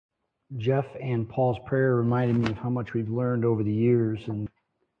Jeff and Paul's prayer reminded me of how much we've learned over the years, and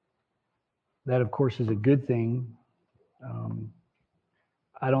that, of course, is a good thing.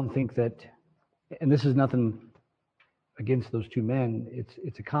 I don't think that, and this is nothing against those two men,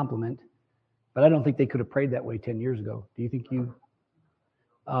 it's a compliment, but I don't think they could have prayed that way 10 years ago. Do you think you?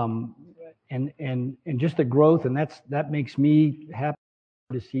 And just the growth, and that makes me happy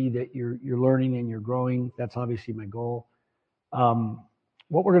to see that you're learning and you're growing. That's obviously my goal.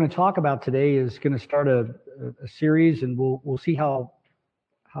 What we're going to talk about today is going to start a series, and we'll see how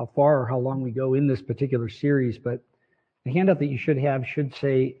far or how long we go in this particular series. But the handout that you should have should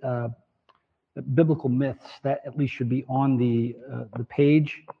say biblical myths. That at least should be on the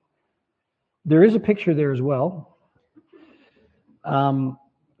page. There is a picture there as well.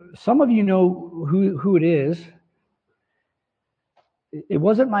 Some of you know who it is. It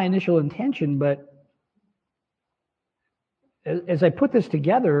wasn't my initial intention, but as I put this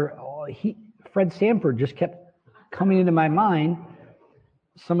together, Fred Sanford just kept coming into my mind.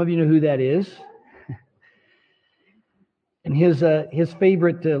 Some of you know who that is. And his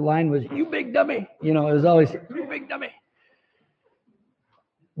favorite line was, "You big dummy." You know, it was always, "You big dummy."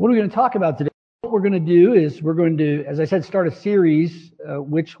 What are we going to talk about today? What we're going to do is we're going to, as I said, start a series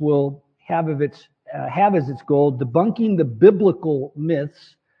which will have as its goal debunking the biblical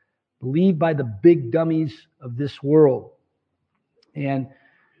myths believed by the big dummies of this world. And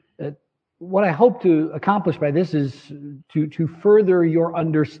what I hope to accomplish by this is to further your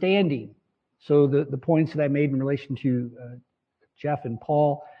understanding. So the points that I made in relation to Jeff and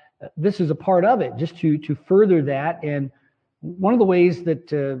Paul, this is a part of it, just to further that. And one of the ways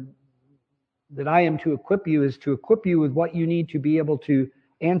that I am to equip you is to equip you with what you need to be able to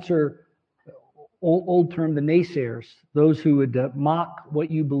answer, old term, the naysayers, those who would mock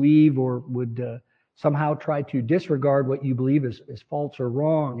what you believe or would somehow try to disregard what you believe is false or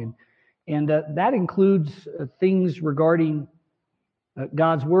wrong. And that includes things regarding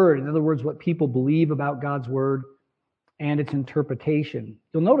God's Word. In other words, what people believe about God's Word and its interpretation.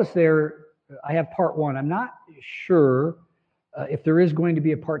 You'll notice there, I have part one. I'm not sure if there is going to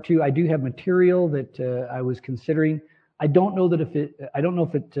be a part two. I do have material that I was considering. I don't know if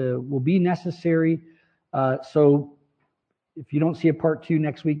it will be necessary. So if you don't see a part two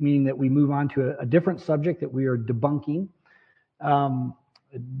next week, meaning that we move on to a different subject that we are debunking,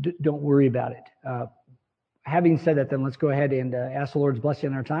 don't worry about it. Having said that, then let's go ahead and ask the Lord's blessing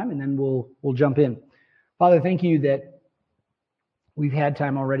on our time, and then we'll jump in. Father, thank you that we've had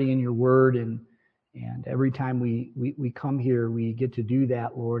time already in your word, and every time we come here, we get to do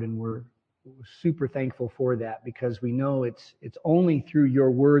that, Lord, and we're super thankful for that, because we know it's only through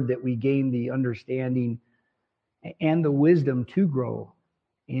your word that we gain the understanding and the wisdom to grow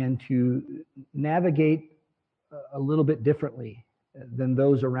and to navigate a little bit differently than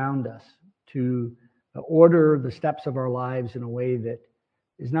those around us, to order the steps of our lives in a way that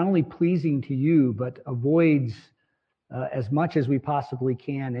is not only pleasing to you, but avoids as much as we possibly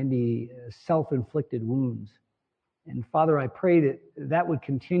can any self-inflicted wounds. And Father, I pray that would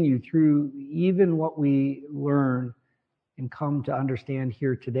continue through even what we learn and come to understand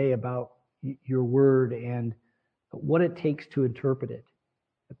here today about your word and what it takes to interpret it.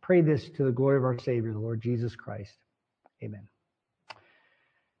 I pray this to the glory of our Savior, the Lord Jesus Christ. Amen.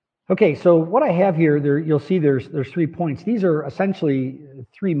 Okay, so what I have here, you'll see there's 3 points. These are essentially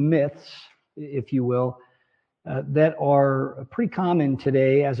 3 myths, if you will, that are pretty common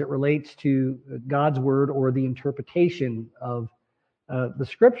today as it relates to God's word or the interpretation of the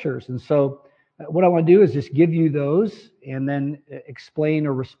scriptures. And so what I want to do is just give you those and then explain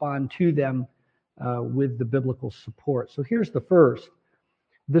or respond to them with the biblical support. So here's the first.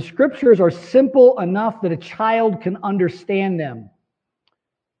 The scriptures are simple enough that a child can understand them.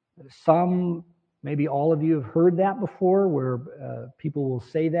 Some, maybe all of you have heard that before, where people will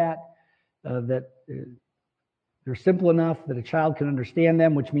say that they're simple enough that a child can understand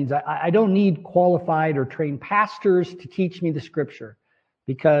them, which means I don't need qualified or trained pastors to teach me the scripture,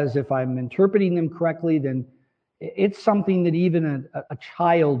 because if I'm interpreting them correctly, then it's something that even a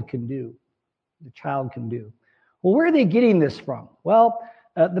child can do. The child can do. Well, where are they getting this from? Well,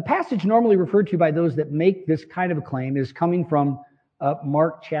 the passage normally referred to by those that make this kind of a claim is coming from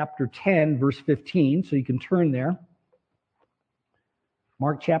Mark chapter 10, verse 15. So you can turn there.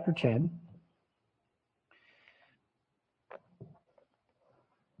 Mark chapter 10.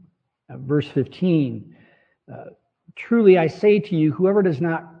 Verse 15. Truly I say to you, whoever does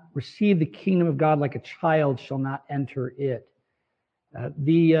not receive the kingdom of God like a child shall not enter it.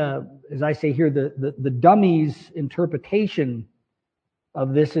 As I say here, the dummy's interpretation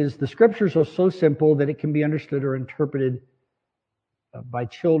of this is the scriptures are so simple that it can be understood or interpreted by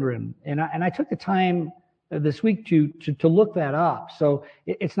children. And I took the time this week to look that up. So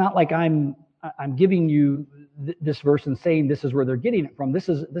it's not like I'm giving you this verse and saying this is where they're getting it from. This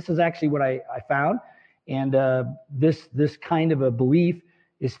is actually what I found. And this kind of a belief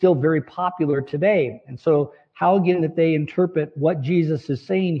is still very popular today. And so how again that they interpret what Jesus is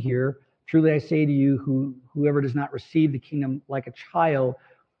saying here, truly I say to you, whoever does not receive the kingdom like a child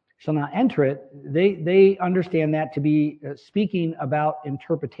shall not enter it. They understand that to be speaking about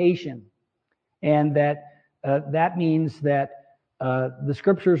interpretation, and that means that the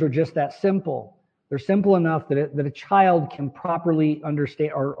scriptures are just that simple. They're simple enough that a child can properly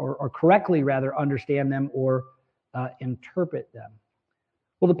understand or correctly rather understand them or interpret them.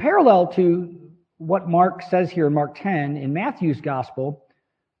 Well, the parallel to what Mark says here in Mark 10 in Matthew's gospel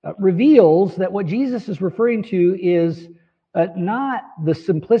reveals that what Jesus is referring to is not the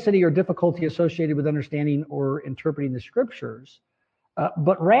simplicity or difficulty associated with understanding or interpreting the scriptures,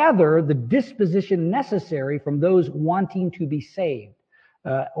 but rather the disposition necessary from those wanting to be saved,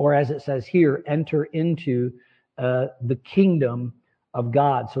 or as it says here, enter into the kingdom of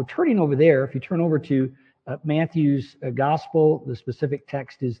God. So turning over there, if you turn over to Matthew's gospel, the specific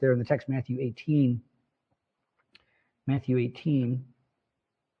text is there in the text, Matthew 18. Matthew 18.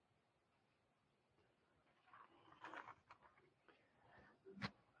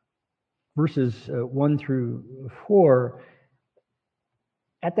 Verses 1 through 4.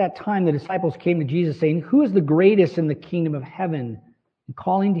 At that time, the disciples came to Jesus saying, "Who is the greatest in the kingdom of heaven?" And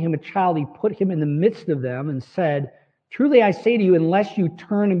calling to him a child, he put him in the midst of them and said, "Truly I say to you, unless you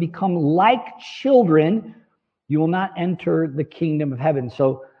turn and become like children, you will not enter the kingdom of heaven."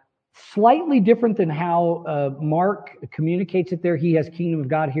 So slightly different than how Mark communicates it there. He has kingdom of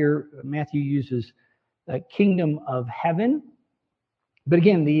God here. Matthew uses kingdom of heaven. But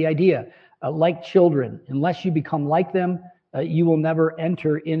again, the idea, like children, unless you become like them, you will never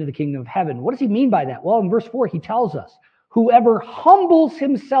enter into the kingdom of heaven. What does he mean by that? Well, in verse 4, he tells us, whoever humbles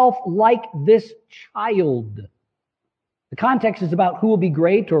himself like this child. The context is about who will be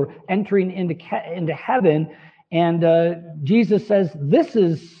great or entering into heaven. And Jesus says, this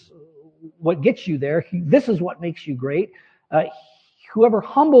is what gets you there. This is what makes you great. Whoever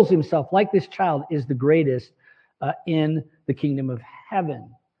humbles himself like this child is the greatest in the kingdom of heaven.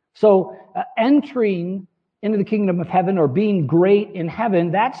 So entering into the kingdom of heaven or being great in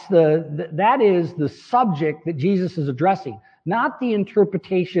heaven, that is the subject that Jesus is addressing, not the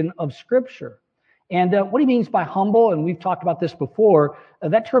interpretation of Scripture. And what he means by humble, and we've talked about this before,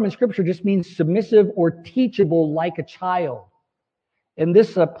 that term in Scripture just means submissive or teachable like a child. And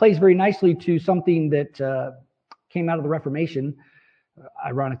this plays very nicely to something that came out of the Reformation,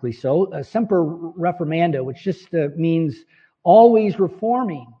 ironically so, semper reformanda, which just means always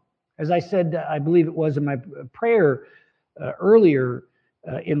reforming. As I said, I believe it was in my prayer earlier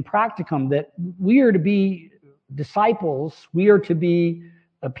in Practicum, that we are to be disciples, we are to be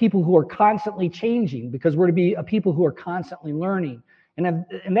people who are constantly changing, because we're to be a people who are constantly learning. And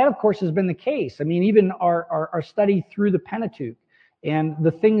that, of course, has been the case. I mean, even our study through the Pentateuch and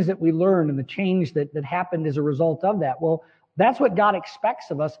the things that we learned and the change that happened as a result of that. Well, that's what God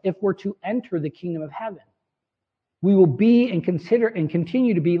expects of us if we're to enter the kingdom of heaven. We will be and consider and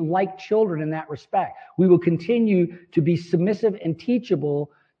continue to be like children in that respect. We will continue to be submissive and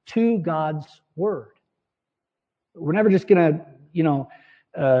teachable to God's word. We're never just going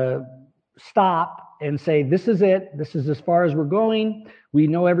to, stop and say, this is it. This is as far as we're going. We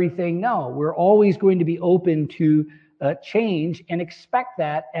know everything. No, we're always going to be open to change and expect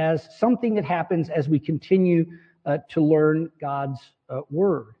that as something that happens as we continue to learn God's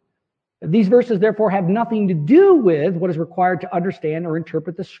word. These verses, therefore, have nothing to do with what is required to understand or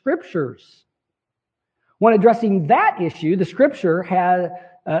interpret the Scriptures. When addressing that issue, the Scripture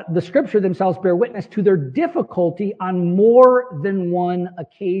themselves bear witness to their difficulty on more than one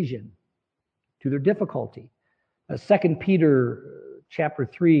occasion. To their difficulty. 2 Peter chapter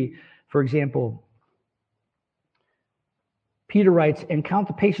 3, for example, Peter writes, "And count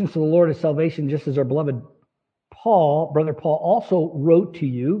the patience of the Lord as salvation, just as our beloved brother Paul also wrote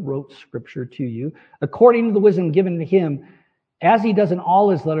Scripture to you, according to the wisdom given to him, as he does in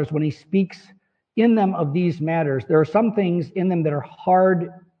all his letters when he speaks in them of these matters. There are some things in them that are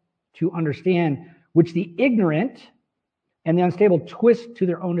hard to understand, which the ignorant and the unstable twist to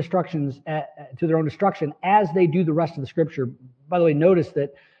their own destruction, as they do the rest of the Scripture." By the way, notice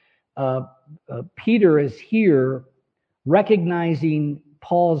that Peter is here recognizing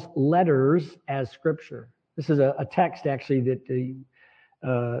Paul's letters as Scripture. This is a text, actually,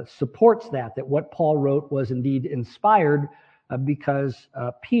 that supports that what Paul wrote was indeed inspired because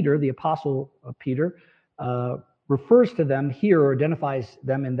Peter, the Apostle Peter, refers to them here or identifies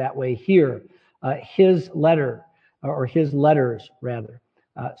them in that way here. His letter, or his letters, rather.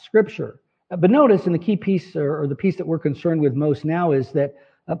 Scripture. But notice in the key piece, or the piece that we're concerned with most now, is that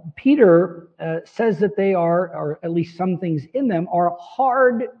Peter says that they are, or at least some things in them, are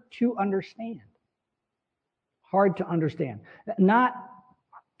hard to understand. Hard to understand. Not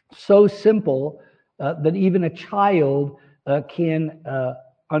so simple that even a child can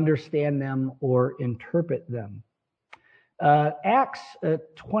understand them or interpret them. Acts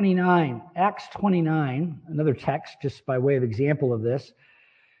 29, another text just by way of example of this,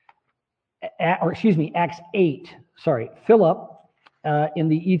 Acts 8, Philip in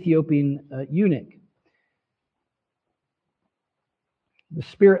the Ethiopian eunuch. The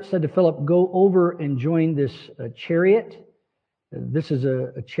Spirit said to Philip, go over and join this chariot. This is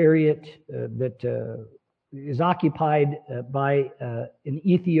a chariot that is occupied by an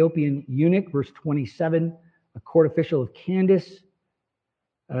Ethiopian eunuch, verse 27, a court official of Candace.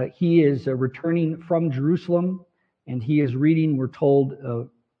 He is returning from Jerusalem, and he is reading, we're told,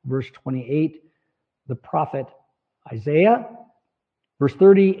 verse 28, the prophet Isaiah. Verse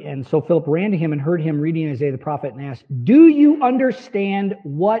 30, and so Philip ran to him and heard him reading Isaiah the prophet and asked, do you understand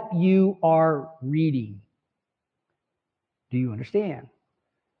what you are reading? Do you understand?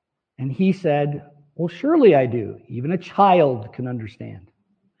 And he said, well, surely I do. Even a child can understand.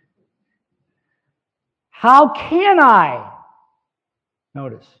 How can I?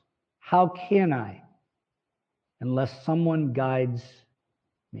 Notice, how can I? Unless someone guides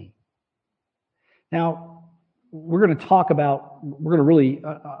me. Now, we're going to really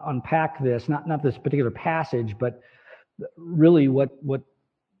unpack this, not this particular passage, but really what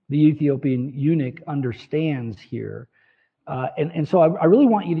the Ethiopian eunuch understands here. And so I really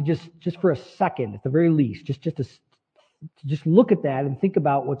want you to just for a second, at the very least, just look at that and think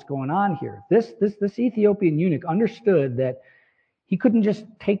about what's going on here. This Ethiopian eunuch understood that he couldn't just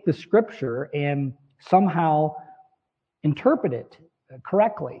take the scripture and somehow interpret it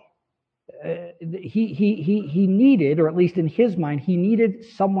correctly. He needed, or at least in his mind, he needed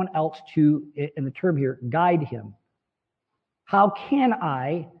someone else to, in the term here, guide him. How can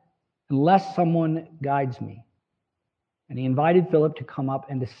I, unless someone guides me? And he invited Philip to come up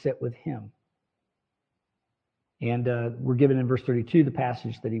and to sit with him. And we're given in verse 32 the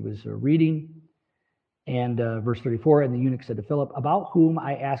passage that he was reading. And verse 34, and the eunuch said to Philip, about whom,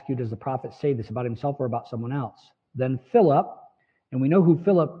 I ask you, does the prophet say this, about himself or about someone else? Then Philip, and we know who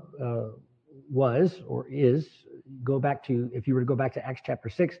Philip was or is. If you were to go back to Acts chapter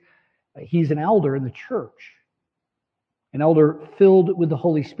 6, he's an elder in the church, an elder filled with the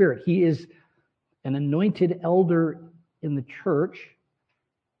Holy Spirit. He is an anointed elder in the church.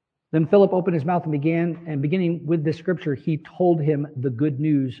 Then Philip opened his mouth and beginning with this scripture, he told him the good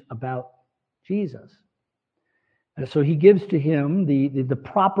news about Jesus. And so he gives to him the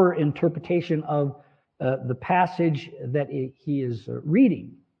proper interpretation of the passage that he is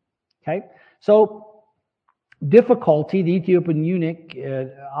reading. Okay, so difficulty. The Ethiopian eunuch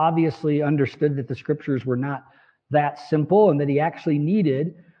obviously understood that the scriptures were not that simple and that he actually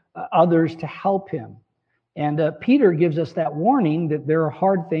needed others to help him. And Peter gives us that warning that there are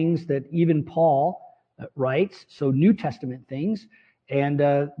hard things that even Paul writes, so New Testament things, and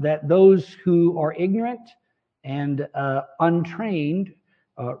that those who are ignorant and untrained,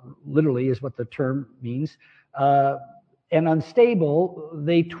 literally is what the term means, and unstable,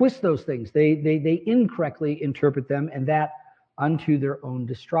 they twist those things. They incorrectly interpret them, and that unto their own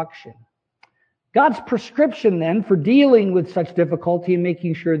destruction. God's prescription then for dealing with such difficulty and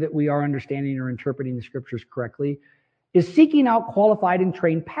making sure that we are understanding or interpreting the scriptures correctly is seeking out qualified and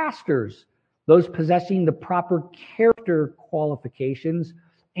trained pastors, those possessing the proper character qualifications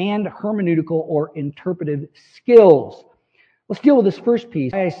and hermeneutical or interpretive skills. Let's deal with this first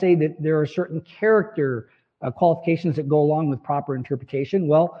piece. I say that there are certain character qualifications that go along with proper interpretation.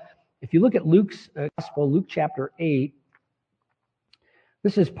 Well, if you look at Luke's Gospel, Luke chapter 8,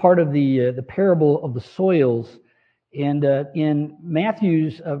 this is part of the parable of the soils. And in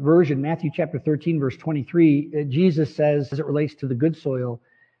Matthew's version, Matthew chapter 13, verse 23, Jesus says, as it relates to the good soil,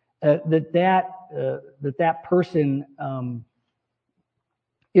 that person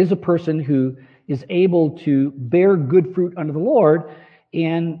is a person who is able to bear good fruit unto the Lord,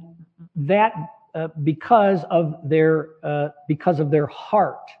 and that because of their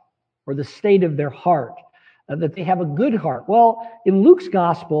heart, or the state of their heart. That they have a good heart. Well, in Luke's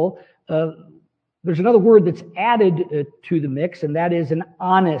gospel, there's another word that's added to the mix, and that is an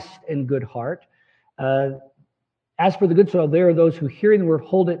honest and good heart. As for the good soil, there are those who, hearing the word,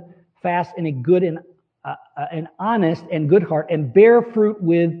 hold it fast in a good and an honest and good heart, and bear fruit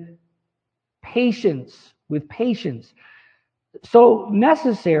with patience. with patience. So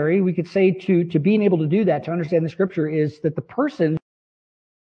necessary, we could say, to being able to do that, to understand the Scripture, is that the person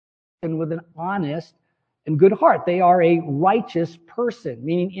with an honest and good heart. They are a righteous person,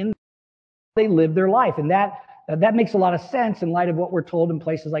 meaning in they live their life. And that makes a lot of sense in light of what we're told in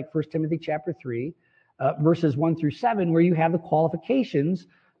places like 1 Timothy chapter 3, verses 1 through 7, where you have the qualifications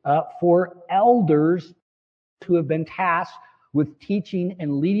for elders who have been tasked with teaching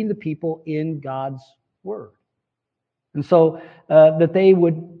and leading the people in God's Word. And so that they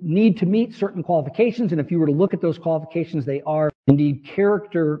would need to meet certain qualifications. And if you were to look at those qualifications, they are indeed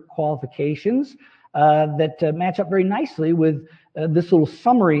character qualifications that match up very nicely with this little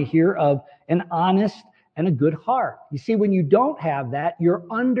summary here of an honest and a good heart. You see, when you don't have that, your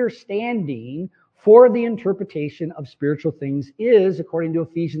understanding for the interpretation of spiritual things is, according to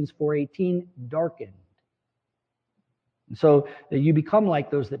Ephesians 4:18, darkened. So you become like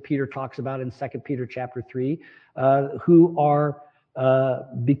those that Peter talks about in 2 Peter chapter 3, who are,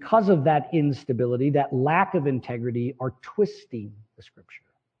 because of that instability, that lack of integrity, are twisting the Scripture.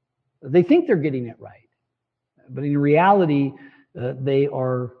 They think they're getting it right, but in reality, they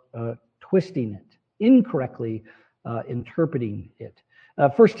are twisting it, incorrectly interpreting it.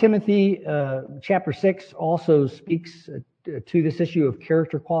 1 Timothy chapter 6 also speaks to this issue of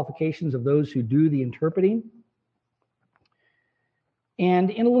character qualifications of those who do the interpreting.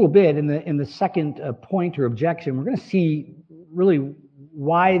 And in a little bit, in the second point or objection, we're going to see really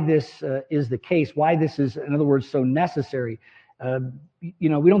why this is the case, why this is, in other words, so necessary. We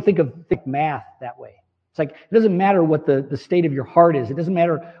don't think of math that way. It's like, it doesn't matter what the state of your heart is. It doesn't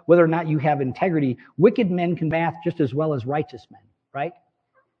matter whether or not you have integrity. Wicked men can math just as well as righteous men, right?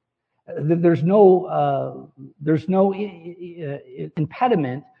 There's no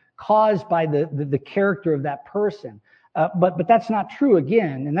impediment caused by the character of that person. But that's not true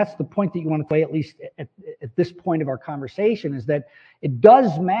again, and that's the point that you want to play, at least at this point of our conversation, is that it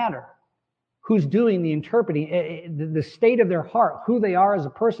does matter who's doing the interpreting. The state of their heart, who they are as a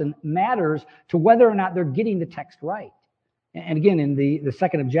person, matters to whether or not they're getting the text right. And again, in the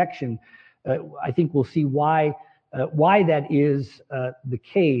second objection, I think we'll see why that is the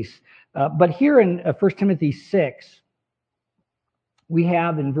case. But here in 1 Timothy 6, we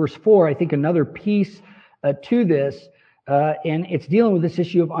have in verse 4, I think, another piece to this. And it's dealing with this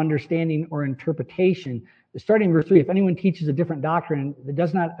issue of understanding or interpretation. Starting in verse 3, if anyone teaches a different doctrine that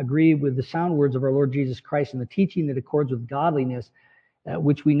does not agree with the sound words of our Lord Jesus Christ and the teaching that accords with godliness,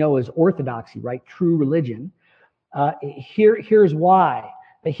 which we know as orthodoxy, right? True religion. Here's why.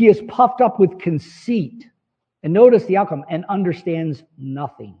 He is puffed up with conceit. And notice the outcome, and understands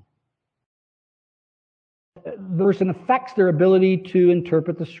nothing. The person affects their ability to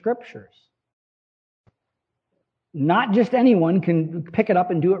interpret the Scriptures. Not just anyone can pick it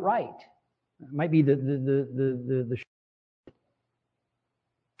up and do it right. It might be the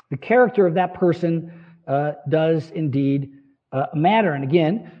character of that person does indeed matter. And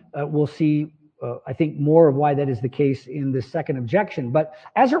again, we'll see, I think, more of why that is the case in the second objection. But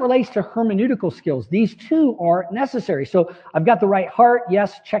as it relates to hermeneutical skills, these two are necessary. So I've got the right heart.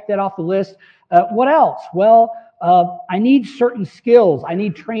 Yes, check that off the list. What else? Well, I need certain skills. I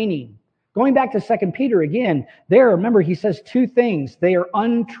need training. Going back to 2 Peter again, there, remember, he says two things. They are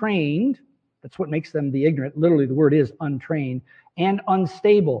untrained. That's what makes them the ignorant. Literally, the word is untrained. And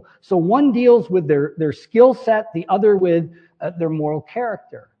unstable. So one deals with their skill set, the other with their moral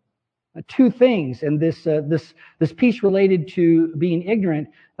character. Two things. And this piece related to being ignorant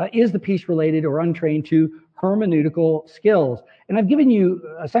is the piece related or untrained to hermeneutical skills. And I've given you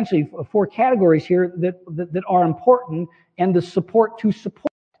essentially 4 categories here that are important and the support to support.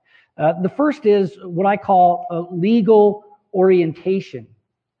 The first is what I call legal orientation.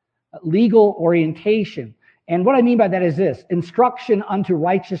 Legal orientation. And what I mean by that is this: instruction unto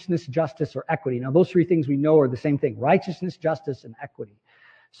righteousness, justice, or equity. Now, those 3 things we know are the same thing: righteousness, justice, and equity.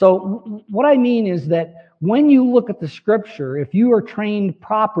 So what I mean is that when you look at the Scripture, if you are trained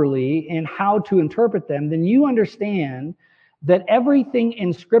properly in how to interpret them, then you understand that everything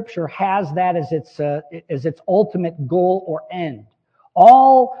in Scripture has that as its ultimate goal or end.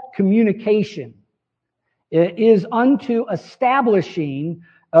 All communication is unto establishing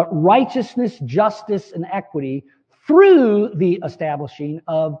righteousness, justice, and equity through the establishing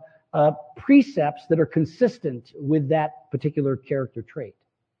of precepts that are consistent with that particular character trait.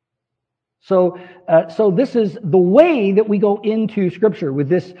 So this is the way that we go into Scripture with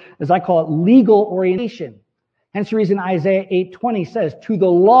this, as I call it, legal orientation. Hence the reason Isaiah 8:20 says, to the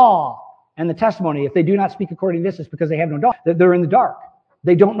law and the testimony. If they do not speak according to this, it's because they have no doubt. They're in the dark.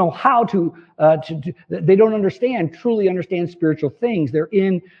 They don't know how they don't truly understand spiritual things. They're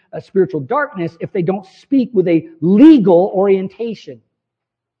in a spiritual darkness if they don't speak with a legal orientation.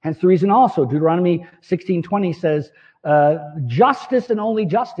 Hence the reason also, Deuteronomy 16:20 says, justice and only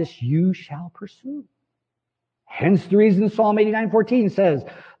justice you shall pursue. Hence the reason Psalm 89:14 says,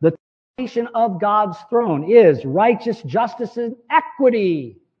 the foundation of God's throne is righteous justice and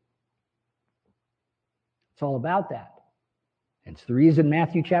equity. It's all about that. It's the reason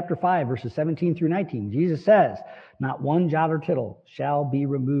Matthew chapter 5, verses 17 through 19, Jesus says, not one jot or tittle shall be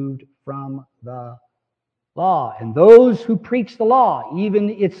removed from the law. And those who preach the law, even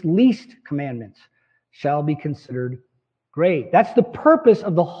its least commandments, shall be considered great. That's the purpose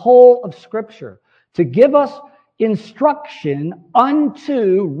of the whole of Scripture, to give us instruction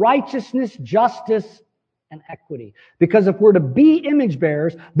unto righteousness, justice, and equity. Because if we're to be image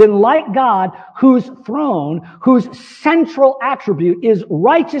bearers, then like God, whose throne, whose central attribute is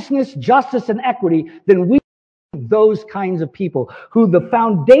righteousness, justice, and equity, then we are those kinds of people who the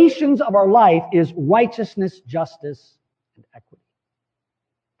foundations of our life is righteousness, justice, and equity.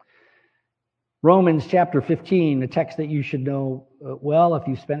 Romans chapter 15, a text that you should know well if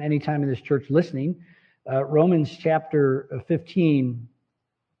you've spent any time in this church listening. Romans chapter 15,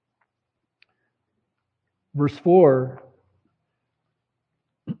 verse 4,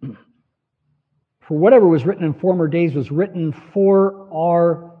 for whatever was written in former days was written for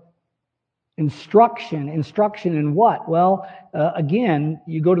our instruction. Instruction in what? Well, again,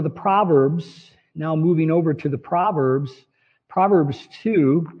 you go to the Proverbs, now moving over to the Proverbs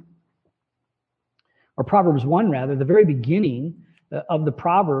 2, or Proverbs 1 rather, the very beginning of the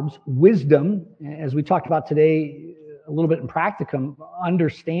Proverbs, wisdom, as we talked about today a little bit in practicum,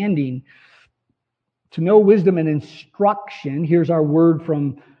 understanding. To know wisdom and instruction, here's our word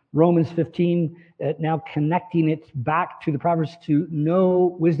from Romans 15, now connecting it back to the Proverbs, to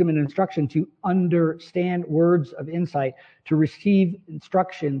know wisdom and instruction, to understand words of insight, to receive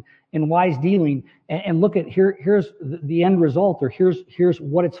instruction in wise dealing. And look at here's the end result, or here's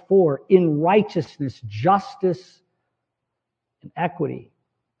what it's for: in righteousness, justice, and equity,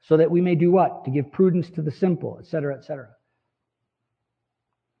 so that we may do what? To give prudence to the simple, etc., etc.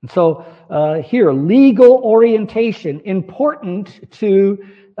 And so here, legal orientation, important to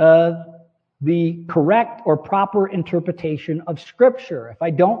the correct or proper interpretation of Scripture. If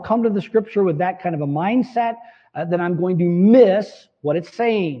I don't come to the Scripture with that kind of a mindset, then I'm going to miss what it's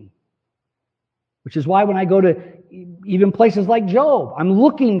saying. Which is why when I go to even places like Job, I'm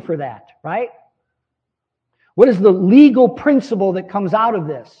looking for that, right? What is the legal principle that comes out of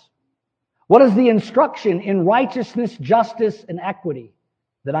this? What is the instruction in righteousness, justice, and equity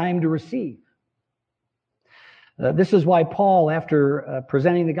that I am to receive? This is why Paul, after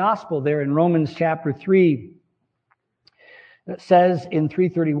presenting the gospel there in Romans chapter 3, says in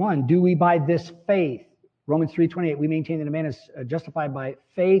 3:31, do we by this faith, Romans 3:28, we maintain that a man is justified by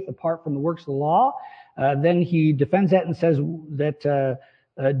faith apart from the works of the law. Then he defends that and says that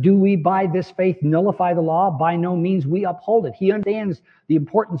do we by this faith nullify the law? By no means, we uphold it. He understands the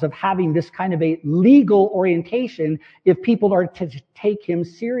importance of having this kind of a legal orientation if people are to take him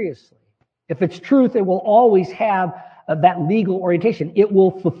seriously. If it's truth, it will always have that legal orientation. It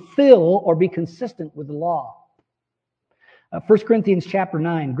will fulfill or be consistent with the law. 1 Corinthians chapter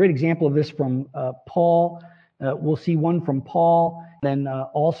 9, great example of this from Paul. We'll see one from Paul, then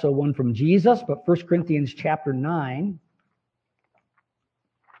also one from Jesus. But 1 Corinthians chapter 9.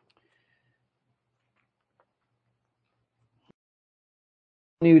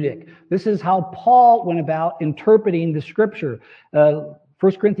 This is how Paul went about interpreting the Scripture. 1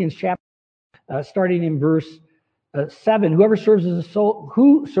 Corinthians chapter, starting in verse 7. Whoever serves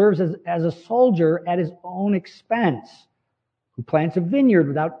as a soldier at his own expense, who plants a vineyard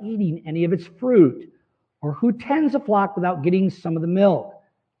without eating any of its fruit, or who tends a flock without getting some of the milk.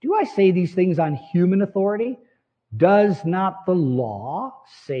 Do I say these things on human authority? Does not the law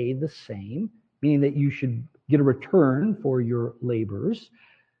say the same? Meaning that you should get a return for your labors.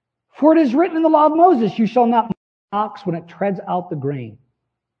 For it is written in the law of Moses, you shall not mock the ox when it treads out the grain.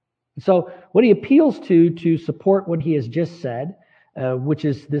 So what he appeals to support what he has just said, which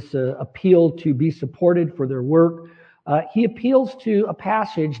is this appeal to be supported for their work, he appeals to a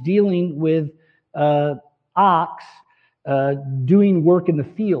passage dealing with ox doing work in the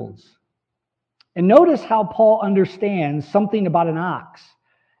fields. And notice how Paul understands something about an ox.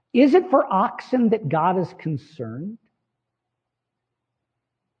 Is it for oxen that God is concerned?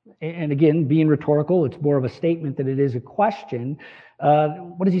 And again, being rhetorical, it's more of a statement than it is a question.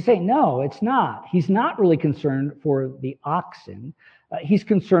 What does he say? No, it's not. He's not really concerned for the oxen. He's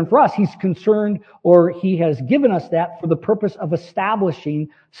concerned for us. He's concerned, or he has given us that for the purpose of establishing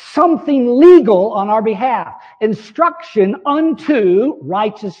something legal on our behalf. Instruction unto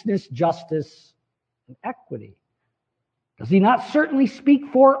righteousness, justice, and equity. Does he not certainly speak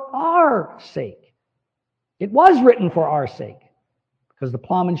for our sake? It was written for our sake. Because the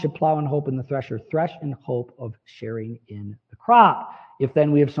plowman should plow in hope and the thresher thresh in hope of sharing in the crop. If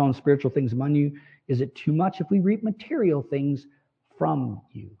then we have sown spiritual things among you, is it too much if we reap material things from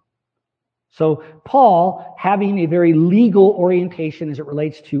you? So Paul, having a very legal orientation as it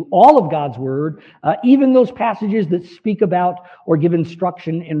relates to all of God's word, even those passages that speak about or give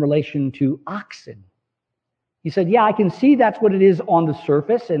instruction in relation to oxen. He said, yeah, I can see that's what it is on the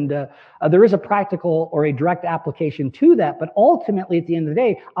surface, and there is a practical or a direct application to that, but ultimately, at the end of the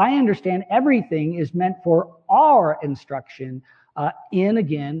day, I understand everything is meant for our instruction in,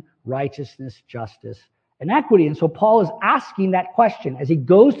 again, righteousness, justice, and equity. And so Paul is asking that question. As he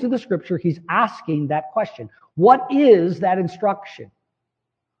goes to the scripture, he's asking that question. What is that instruction?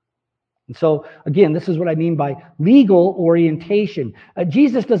 And so, again, this is what I mean by legal orientation.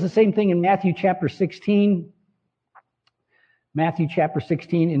 Jesus does the same thing in Matthew chapter 16. Matthew chapter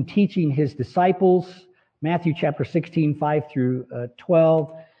 16, in teaching his disciples. Matthew chapter 16, 5 through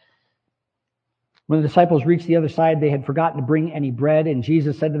 12. When the disciples reached the other side, they had forgotten to bring any bread, and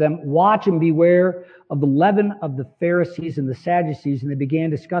Jesus said to them, watch and beware of the leaven of the Pharisees and the Sadducees. And they began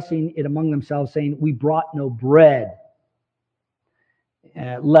discussing it among themselves, saying, we brought no bread.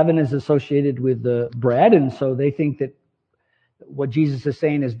 Leaven is associated with the bread, and so they think that what Jesus is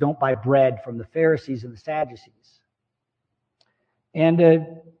saying is don't buy bread from the Pharisees and the Sadducees.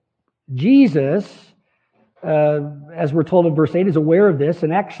 And Jesus, as we're told in verse 8, is aware of this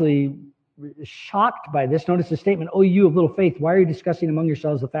and actually shocked by this. Notice the statement, oh, you of little faith, why are you discussing among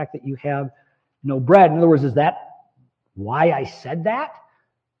yourselves the fact that you have no bread? In other words, is that why I said that?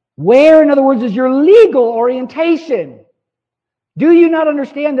 Where, in other words, is your legal orientation? Do you not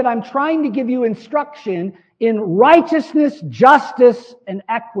understand that I'm trying to give you instruction in righteousness, justice, and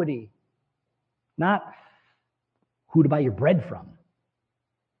equity? Not who to buy your bread from.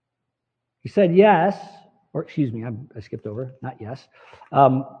 He said yes, or excuse me, I skipped over, not yes.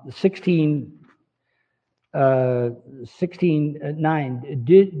 16, 9.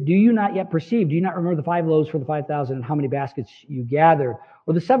 Do you not yet perceive? Do you not remember the 5 loaves for the 5,000 and how many baskets you gathered?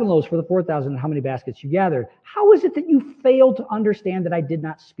 Or the 7 loaves for the 4,000 and how many baskets you gathered? How is it that you fail to understand that I did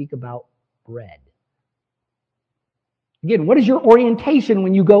not speak about bread? Again, what is your orientation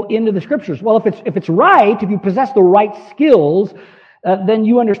when you go into the scriptures? Well, if it's right, if you possess the right skills, then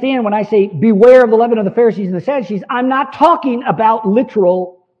you understand when I say beware of the leaven of the Pharisees and the Sadducees, I'm not talking about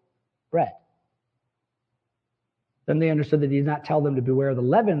literal bread. Then they understood that he did not tell them to beware of the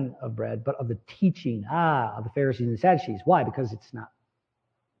leaven of bread, but of the teaching of the Pharisees and the Sadducees. Why? Because it's not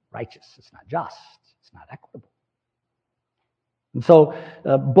righteous, it's not just, it's not equitable. And so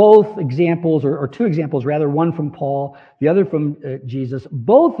both examples, or 2 examples rather, one from Paul, the other from Jesus,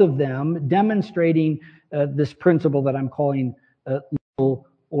 both of them demonstrating this principle that I'm calling legal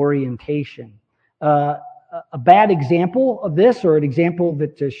orientation. A bad example of this, or an example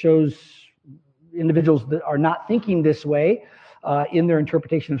that shows individuals that are not thinking this way in their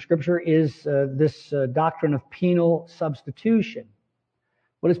interpretation of Scripture, is this doctrine of penal substitution.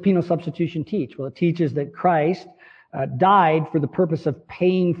 What does penal substitution teach? Well, it teaches that Christ died for the purpose of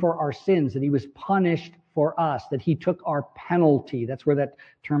paying for our sins, that he was punished for us, that he took our penalty. That's where that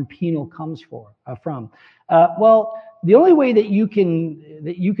term penal comes from. Well, the only way that you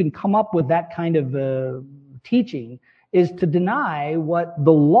can come up with that kind of teaching is to deny what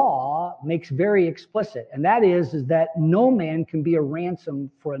the law makes very explicit, and that is that no man can be a ransom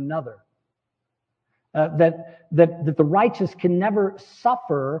for another. That the righteous can never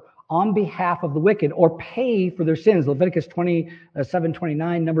suffer on behalf of the wicked or pay for their sins. Leviticus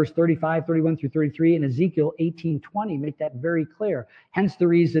 27:29, Numbers 35, 31 through 33, and Ezekiel 18:20 make that very clear. Hence the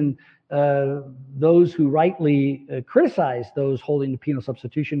reason those who rightly criticize those holding to penal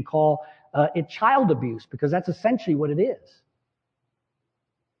substitution call it child abuse, because that's essentially what it is.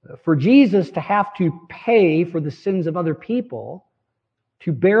 For Jesus to have to pay for the sins of other people,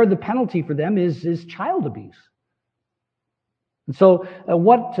 to bear the penalty for them, is child abuse. And so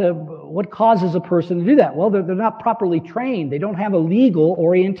what causes a person to do that? Well, they're not properly trained. They don't have a legal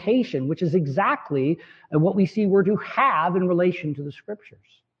orientation, which is exactly what we see we're to have in relation to the Scriptures.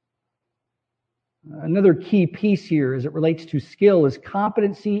 Another key piece here as it relates to skill is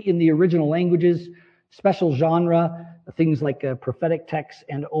competency in the original languages, special genre, things like prophetic texts,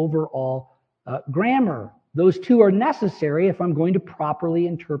 and overall grammar. Those 2 are necessary if I'm going to properly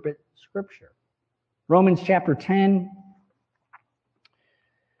interpret Scripture. Romans chapter 10,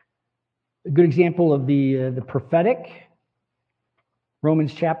 A good example of the prophetic,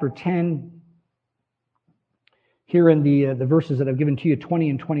 Romans chapter 10, here in the verses that I've given to you, 20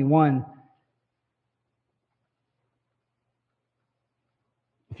 and 21.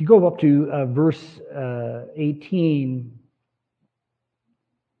 If you go up to verse 18,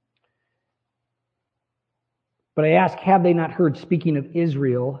 but I ask, have they not heard, speaking of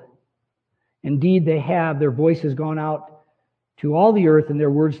Israel? Indeed, they have. Their voice has gone out to all the earth and their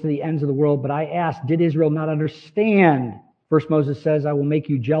words to the ends of the world. But I ask, did Israel not understand? First Moses says, I will make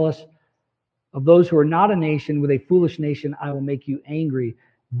you jealous of those who are not a nation. With a foolish nation, I will make you angry.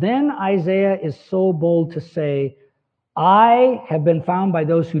 Then Isaiah is so bold to say, I have been found by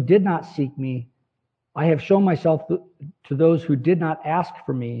those who did not seek me. I have shown myself to those who did not ask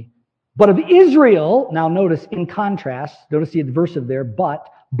for me. But of Israel, now notice in contrast, notice the adversive there, but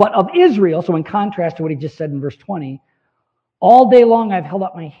of Israel, so in contrast to what he just said in verse 20, all day long I've held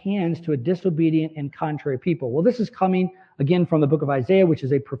up my hands to a disobedient and contrary people. Well, this is coming again from the book of Isaiah, which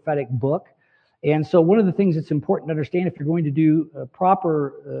is a prophetic book. And so one of the things that's important to understand if you're going to do a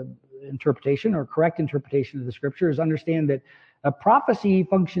proper interpretation or correct interpretation of the scripture is understand that a prophecy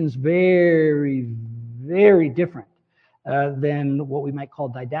functions very, very different than what we might call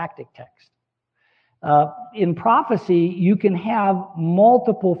didactic text. In prophecy, you can have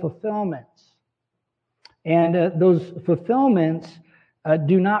multiple fulfillments. And those fulfillments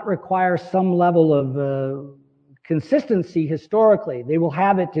do not require some level of consistency historically. They will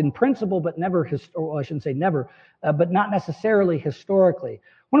have it in principle, but never, or I shouldn't say never, but not necessarily historically.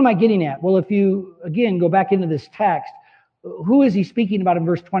 What am I getting at? Well, if you, again, go back into this text, who is he speaking about in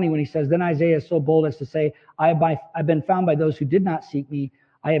verse 20 when he says, then Isaiah is so bold as to say, I've been found by those who did not seek me.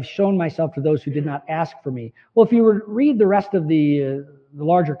 I have shown myself to those who did not ask for me. Well, if you were to read the rest of the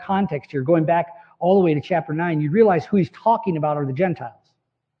larger context here, going back all the way to chapter 9, you'd realize who he's talking about are the Gentiles.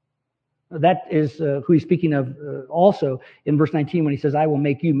 That is who he's speaking of also in verse 19 when he says, I will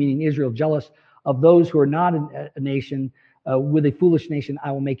make you, meaning Israel, jealous of those who are not a nation. With a foolish nation,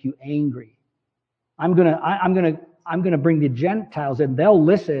 I will make you angry. I'm gonna bring the Gentiles in. They'll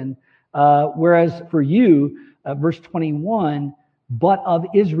listen. Whereas for you, verse 21, but of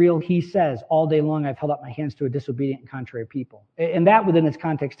Israel, he says, all day long I've held up my hands to a disobedient and contrary people. And that within its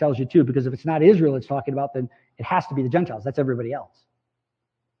context tells you too, because if it's not Israel it's talking about, then it has to be the Gentiles. That's everybody else.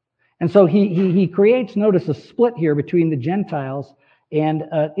 And so he creates, notice, a split here between the Gentiles and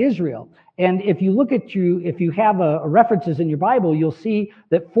Israel. And if you look at if you have references in your Bible, you'll see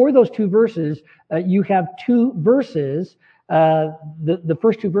that for those two verses, you have two verses, the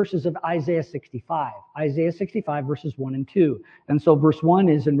first two verses of Isaiah 65. Isaiah 65, verses 1 and 2. And so verse 1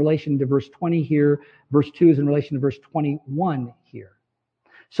 is in relation to verse 20 here. Verse 2 is in relation to verse 21 here.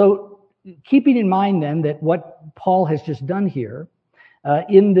 So keeping in mind then that what Paul has just done here,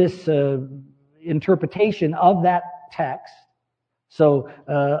 in this interpretation of that text, so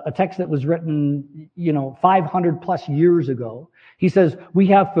a text that was written, 500 plus years ago, he says we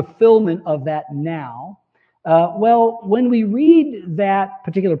have fulfillment of that now. Well, when we read that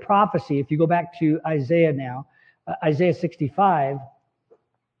particular prophecy, if you go back to Isaiah now, Isaiah 65,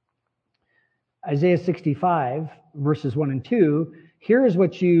 verses 1 and 2, here is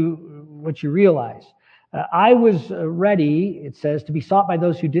what you realize. I was ready, it says, to be sought by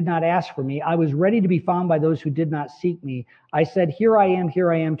those who did not ask for me. I was ready to be found by those who did not seek me. I said, here I am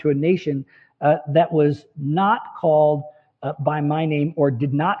to a nation that was not called by my name, or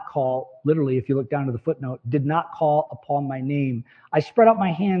did not call, literally, if you look down to the footnote, did not call upon my name. I spread out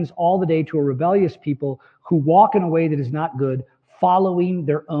my hands all the day to a rebellious people who walk in a way that is not good, following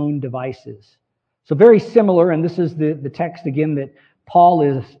their own devices. So very similar, and this is the text again that Paul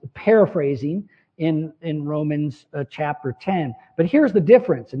is paraphrasing in Romans chapter 10. But here's the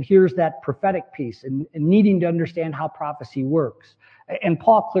difference, and here's that prophetic piece, and needing to understand how prophecy works. And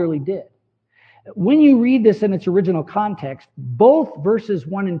Paul clearly did. When you read this in its original context, both verses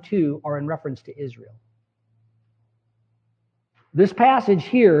 1 and 2 are in reference to Israel. This passage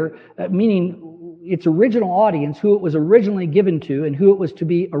here, meaning its original audience, who it was originally given to and who it was to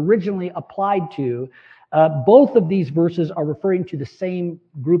be originally applied to, both of these verses are referring to the same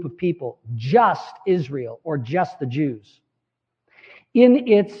group of people, just Israel, or just the Jews. In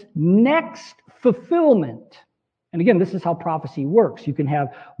its next fulfillment, and again, this is how prophecy works. You can have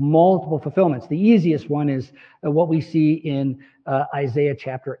multiple fulfillments. The easiest one is what we see in Isaiah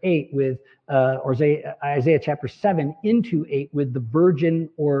chapter 8 with, or Isaiah chapter 7 into 8 with the virgin,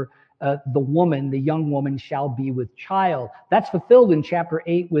 or the young woman shall be with child. That's fulfilled in chapter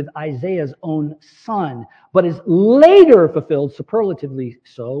 8 with Isaiah's own son, but is later fulfilled, superlatively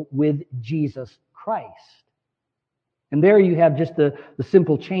so, with Jesus Christ. And there you have just the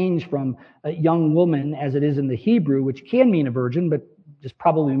simple change from a young woman, as it is in the Hebrew, which can mean a virgin, but just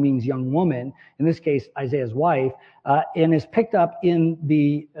probably means young woman, in this case, Isaiah's wife, and is picked up in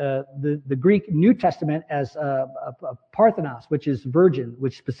the Greek New Testament as a Parthenos, which is virgin,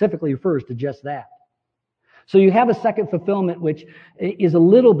 which specifically refers to just that. So you have a second fulfillment, which is a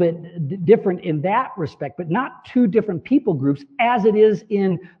little bit different in that respect, but not two different people groups, as it is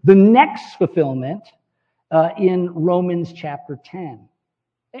in the next fulfillment in Romans chapter 10.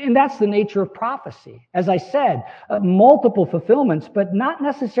 And that's the nature of prophecy. As I said, multiple fulfillments, but not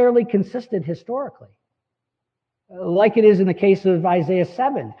necessarily consistent historically. Like it is in the case of Isaiah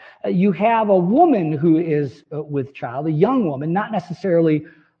 7. You have a woman who is with child, a young woman, not necessarily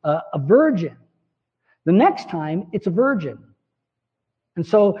a virgin. The next time, it's a virgin. And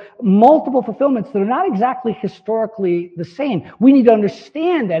so multiple fulfillments that are not exactly historically the same. We need to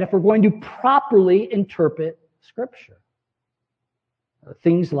understand that if we're going to properly interpret Scripture.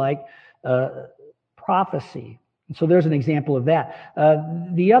 Things like prophecy. And so there's an example of that.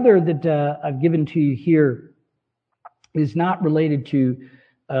 The other that I've given to you here is not related to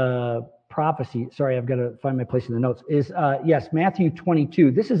prophecy. Sorry, I've got to find my place in the notes. Yes, Matthew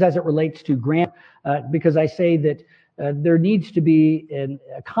 22. This is as it relates to grammar, because I say that there needs to be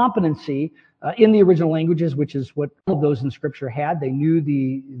a competency in the original languages, which is what all of those in Scripture had. They knew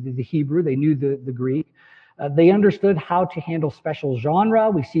the Hebrew, they knew the Greek. They understood how to handle special genre.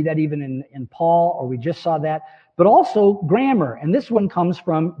 We see that even in Paul, or we just saw that. But also grammar. And this one comes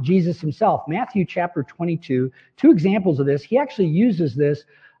from Jesus himself. Matthew chapter 22, two examples of this. He actually uses this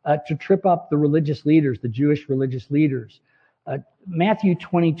to trip up the religious leaders, the Jewish religious leaders. Matthew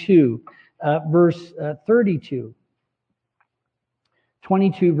 22, verse 32.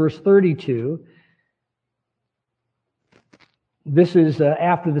 22, verse 32. This is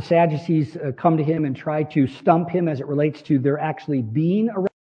after the Sadducees come to him and try to stump him as it relates to there actually being a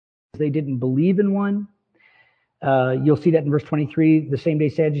resurrection. They didn't believe in one. You'll see that in verse 23. The same day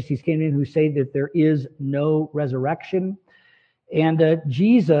Sadducees came in who say that there is no resurrection. And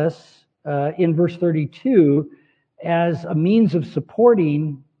Jesus, in verse 32, as a means of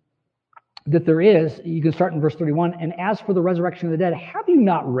supporting that there is, you can start in verse 31. And as for the resurrection of the dead, have you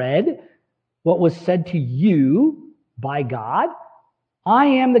not read what was said to you by God? I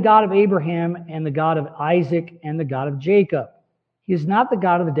am the God of Abraham and the God of Isaac and the God of Jacob. He is not the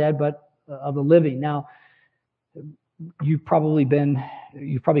God of the dead, but of the living. Now, you've probably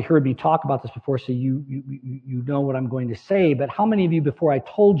heard me talk about this before, so you know what I'm going to say. But how many of you, before I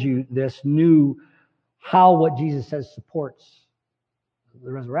told you this, knew how what Jesus says supports the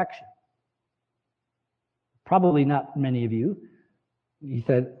resurrection? Probably not many of you. He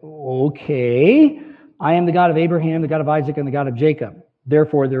said, okay, I am the God of Abraham, the God of Isaac, and the God of Jacob.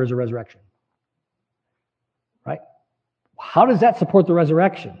 Therefore, there is a resurrection. Right? How does that support the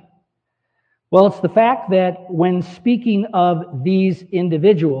resurrection? Well, it's the fact that when speaking of these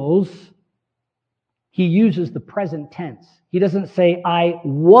individuals, he uses the present tense. He doesn't say, I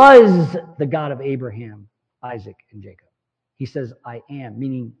was the God of Abraham, Isaac, and Jacob. He says, I am,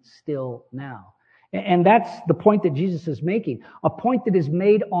 meaning still now. And that's the point that Jesus is making, a point that is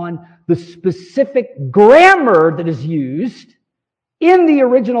made on the specific grammar that is used in the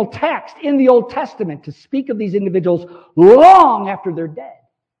original text, in the Old Testament, to speak of these individuals long after they're dead.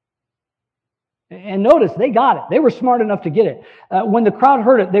 And notice, they got it. They were smart enough to get it. When the crowd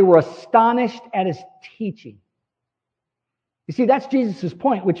heard it, they were astonished at his teaching. You see, that's Jesus'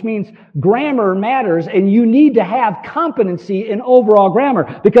 point, which means grammar matters, and you need to have competency in overall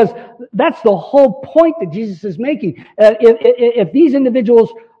grammar, because that's the whole point that Jesus is making. If these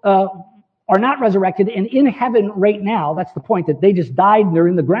individuals are not resurrected and in heaven right now, that's the point, that they just died and they're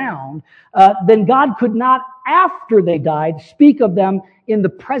in the ground, then God could not, after they died, speak of them in the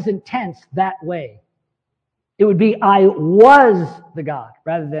present tense that way. It would be, I was the God,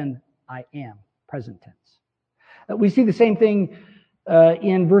 rather than I am, present tense. We see the same thing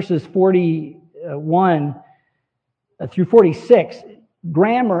in verses 41 through 46.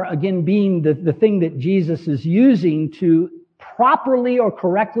 Grammar, again, being the thing that Jesus is using to properly or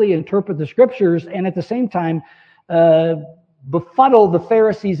correctly interpret the Scriptures, and at the same time befuddle the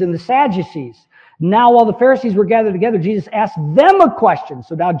Pharisees and the Sadducees. Now, while the Pharisees were gathered together, Jesus asked them a question.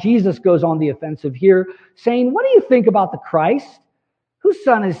 So now Jesus goes on the offensive here, saying, what do you think about the Christ? Whose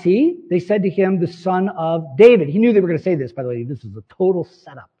son is he? They said to him, the son of David. He knew they were going to say this, by the way. This is a total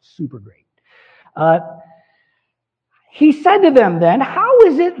setup. Super great. He said to them then, how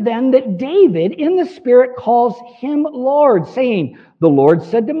is it then that David in the Spirit calls him Lord, saying, the Lord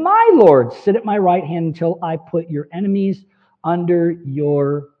said to my Lord, sit at my right hand until I put your enemies under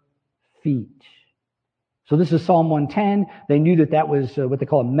your feet. So this is Psalm 110. They knew that that was what they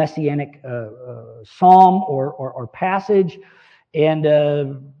call a messianic psalm or passage.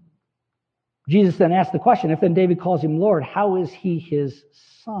 And Jesus then asked the question, if then David calls him Lord, how is he his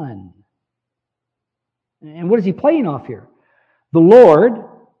son? And what is he playing off here? The Lord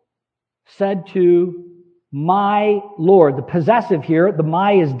said to my Lord. The possessive here, the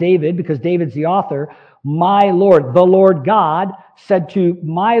my is David, because David's the author. My Lord, the Lord God, said to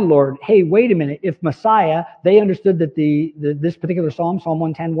my Lord, hey, wait a minute. If Messiah, they understood that this particular psalm, Psalm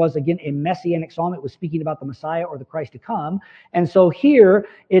 110, was again a messianic psalm. It was speaking about the Messiah or the Christ to come. And so here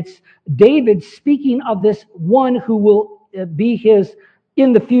it's David speaking of this one who will be his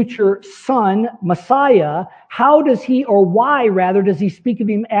in the future son, Messiah. How does he, or why rather, does he speak of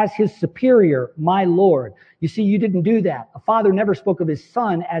him as his superior, my Lord? You see, you didn't do that. A father never spoke of his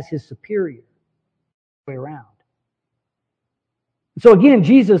son as his superior. Way around. So again,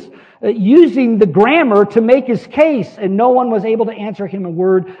 Jesus using the grammar to make his case, and no one was able to answer him a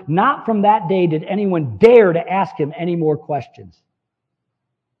word. Not from that day did anyone dare to ask him any more questions.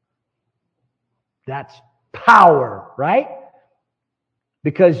 That's power, right?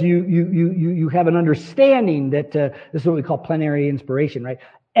 Because you have an understanding that this is what we call plenary inspiration, right?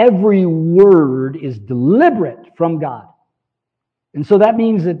 Every word is deliberate from God. And so that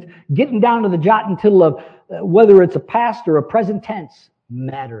means that getting down to the jot and tittle of whether it's a past or a present tense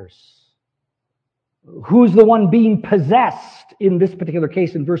matters. Who's the one being possessed in this particular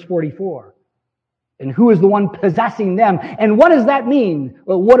case in verse 44? And who is the one possessing them? And what does that mean?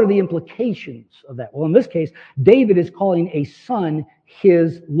 Well, what are the implications of that? Well, in this case, David is calling a son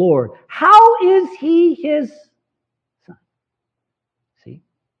his Lord. How is he his son? See?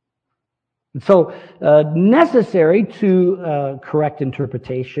 And so, necessary to correct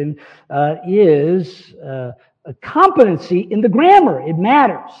interpretation is a competency in the grammar. It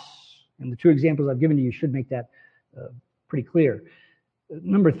matters. And the two examples I've given to you should make that pretty clear.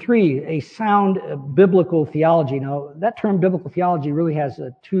 Number three, a sound biblical theology. Now, that term biblical theology really has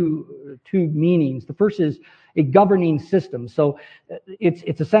two meanings. The first is a governing system. So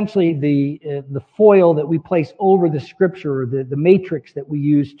it's essentially the foil that we place over the scripture, the matrix that we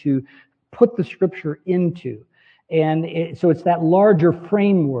use to put the scripture into. And so it's that larger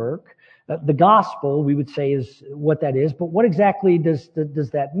framework. The gospel, we would say, is what that is. But what exactly does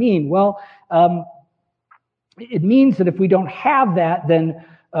that mean? Well, it means that if we don't have that, then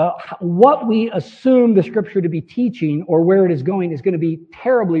what we assume the scripture to be teaching or where it is going is going to be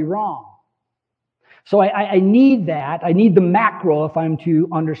terribly wrong. So I need that. I need the macro if I'm to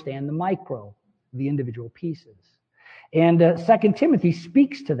understand the micro, the individual pieces. And 2 Timothy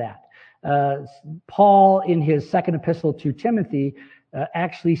speaks to that. Paul, in his second epistle to Timothy,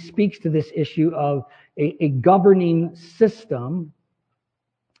 actually speaks to this issue of a governing system.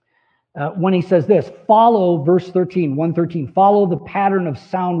 When he says this, follow verse 13, 113, follow the pattern of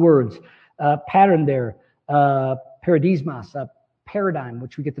sound words. Pattern there, paradismos, paradigm,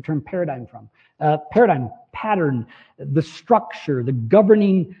 which we get the term paradigm from. Paradigm, pattern, the structure, the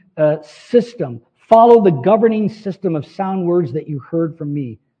governing system. Follow the governing system of sound words that you heard from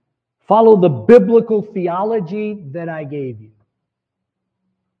me. Follow the biblical theology that I gave you.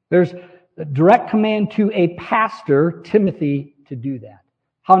 There's a direct command to a pastor, Timothy, to do that.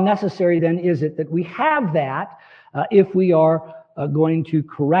 How necessary then is it that we have that if we are going to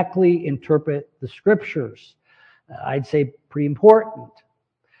correctly interpret the scriptures? I'd say pretty important.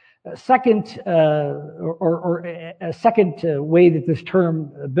 A second way that this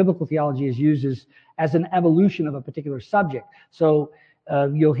term biblical theology is used is as an evolution of a particular subject. So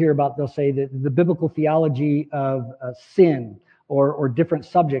you'll hear about, they'll say that the biblical theology of sin or different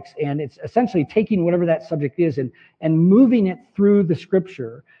subjects, and it's essentially taking whatever that subject is and moving it through the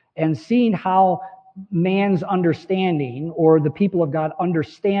scripture and seeing how man's understanding or the people of God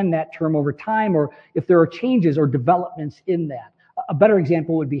understand that term over time, or if there are changes or developments in that. A better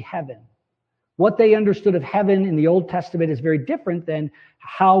example would be heaven. What they understood of heaven in the Old Testament is very different than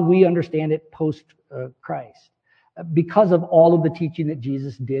how we understand it post-Christ, because of all of the teaching that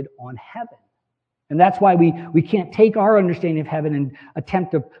Jesus did on heaven. And that's why we can't take our understanding of heaven and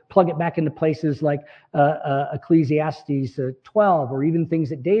attempt to plug it back into places like Ecclesiastes 12, or even things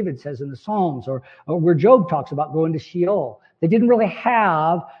that David says in the Psalms, or where Job talks about going to Sheol. They didn't really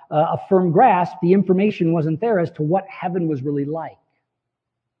have a firm grasp. The information wasn't there as to what heaven was really like.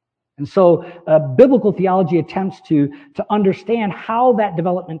 And so biblical theology attempts to understand how that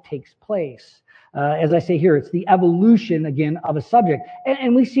development takes place. As I say here, it's the evolution, again, of a subject.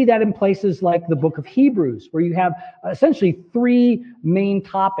 And we see that in places like the book of Hebrews, where you have essentially three main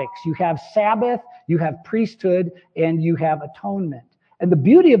topics. You have Sabbath, you have priesthood, and you have atonement. And the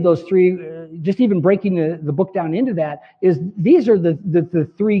beauty of those three, just even breaking the book down into that, is these are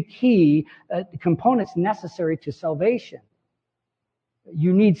the three key components necessary to salvation.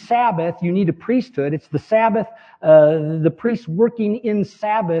 You need Sabbath, you need a priesthood. It's the Sabbath, the priest working in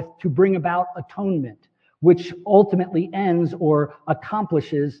Sabbath to bring about atonement, which ultimately ends or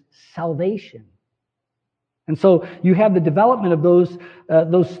accomplishes salvation. And so you have the development of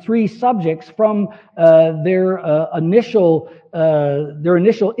those three subjects from their initial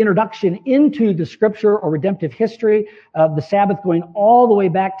introduction into the Scripture or redemptive history, the Sabbath going all the way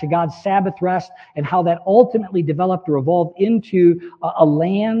back to God's Sabbath rest, and how that ultimately developed or evolved into a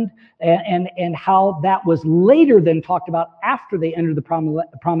land, and how that was later then talked about after they entered the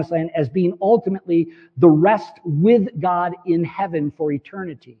promised land as being ultimately the rest with God in heaven for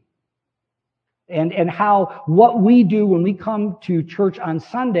eternity. And how what we do when we come to church on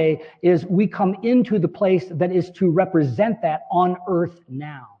Sunday is we come into the place that is to represent that on earth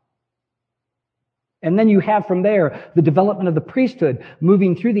now. And then you have from there the development of the priesthood,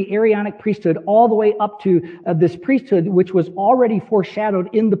 moving through the Aaronic priesthood all the way up to this priesthood, which was already foreshadowed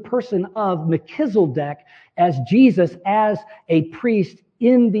in the person of Melchizedek as Jesus as a priest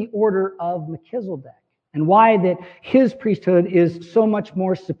in the order of Melchizedek. And why that his priesthood is so much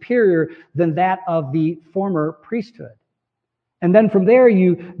more superior than that of the former priesthood. And then from there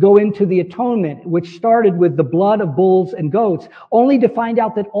you go into the atonement, which started with the blood of bulls and goats, only to find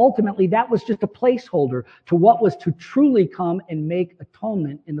out that ultimately that was just a placeholder to what was to truly come and make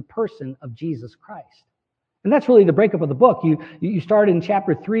atonement in the person of Jesus Christ. And that's really the breakup of the book. You start in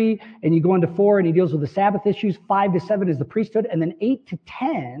chapter 3 and you go into 4 and he deals with the Sabbath issues. 5 to 7 is the priesthood. And then 8 to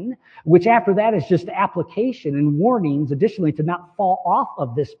 10, which after that is just application and warnings, additionally, to not fall off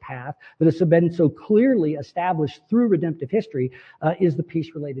of this path that has been so clearly established through redemptive history, is the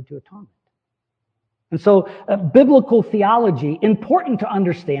piece related to atonement. And so biblical theology, important to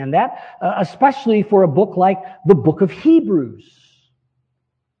understand that, especially for a book like the book of Hebrews.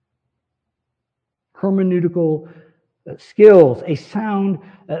 Hermeneutical skills, a sound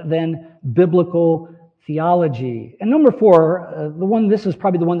then biblical theology. And number 4, this is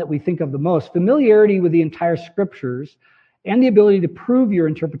probably the one that we think of the most, familiarity with the entire Scriptures and the ability to prove your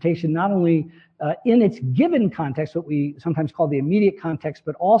interpretation not only in its given context, what we sometimes call the immediate context,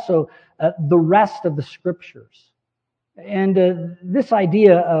 but also the rest of the Scriptures. And this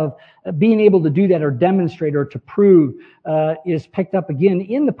idea of being able to do that or demonstrate or to prove is picked up again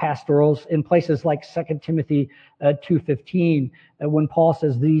in the pastorals in places like 2 Timothy 2:15, when Paul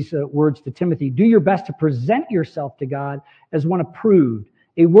says these words to Timothy: do your best to present yourself to God as one approved,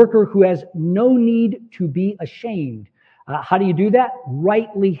 a worker who has no need to be ashamed. How do you do that?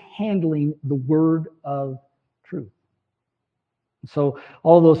 Rightly handling the word of truth. So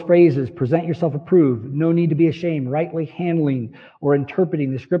all those phrases, present yourself approved, no need to be ashamed, rightly handling or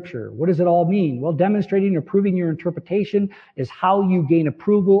interpreting the Scripture. What does it all mean? Well, demonstrating or proving your interpretation is how you gain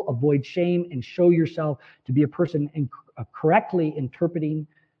approval, avoid shame, and show yourself to be a person correctly interpreting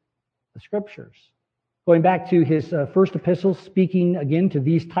the Scriptures. Going back to his first epistle, speaking again to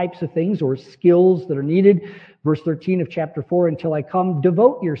these types of things or skills that are needed. Verse 13 of chapter 4, until I come,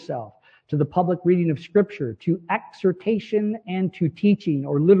 devote yourself to the public reading of Scripture, to exhortation and to teaching,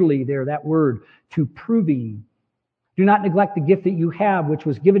 or literally there, that word, to proving. Do not neglect the gift that you have, which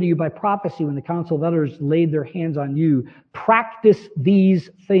was given to you by prophecy when the council of elders laid their hands on you. Practice these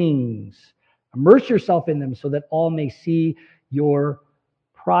things. Immerse yourself in them so that all may see your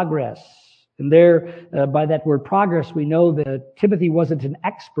progress. And there, by that word progress, we know that Timothy wasn't an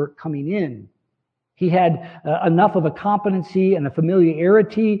expert coming in. He had enough of a competency and a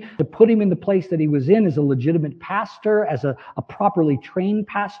familiarity to put him in the place that he was in as a legitimate pastor, as a properly trained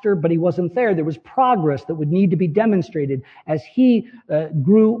pastor, but he wasn't there. There was progress that would need to be demonstrated as he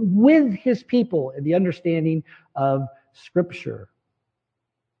grew with his people in the understanding of Scripture.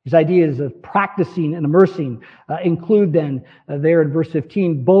 His ideas of practicing and immersing include then, there in verse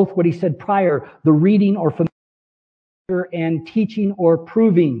 15, both what he said prior, the reading or familiar, and teaching or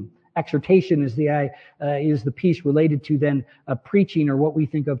proving. Exhortation is the piece related to then preaching, or what we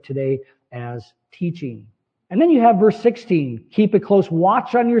think of today as teaching. And then you have verse 16, keep a close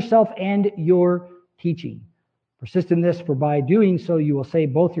watch on yourself and your teaching. Persist in this, for by doing so you will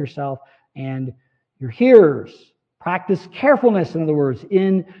save both yourself and your hearers. Practice carefulness, in other words,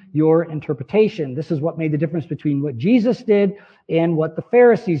 in your interpretation. This is what made the difference between what Jesus did and what the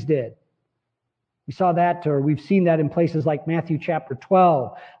Pharisees did. We saw that, or we've seen that in places like Matthew chapter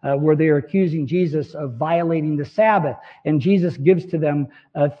 12, where they are accusing Jesus of violating the Sabbath. And Jesus gives to them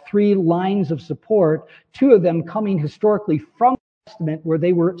 3 lines of support, 2 of them coming historically from Testament where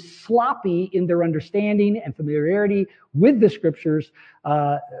they were sloppy in their understanding and familiarity with the Scriptures,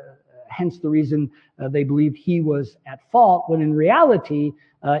 hence the reason they believed he was at fault, when in reality,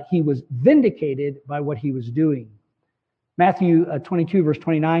 he was vindicated by what he was doing. Matthew 22, verse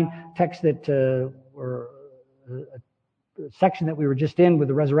 29, text that, or section that we were just in with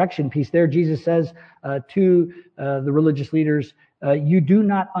the resurrection piece there, Jesus says to the religious leaders, you do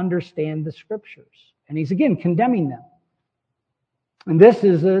not understand the Scriptures. And he's again condemning them. And this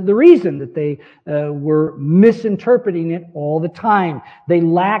is the reason that they were misinterpreting it all the time. They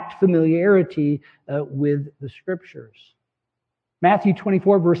lacked familiarity with the Scriptures. Matthew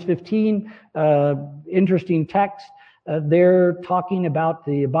 24, verse 15, interesting text. They're talking about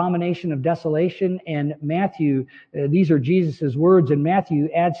the abomination of desolation, and Matthew, these are Jesus' words, and Matthew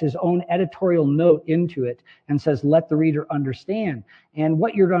adds his own editorial note into it and says, let the reader understand. And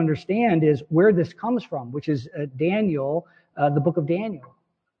what you're to understand is where this comes from, which is Daniel, the book of Daniel.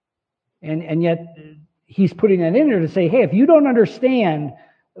 And yet he's putting that in there to say, hey, if you don't understand,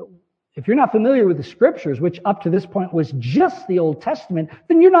 if you're not familiar with the Scriptures, which up to this point was just the Old Testament,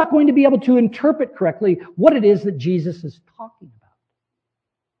 then you're not going to be able to interpret correctly what it is that Jesus is talking about.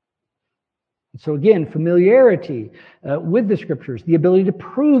 And so again, familiarity with the Scriptures, the ability to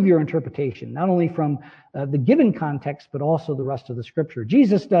prove your interpretation, not only from the given context, but also the rest of the Scripture.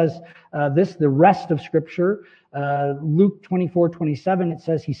 Jesus does this, the rest of Scripture. Luke 24:27, it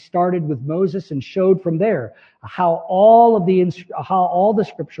says he started with Moses and showed from there how all the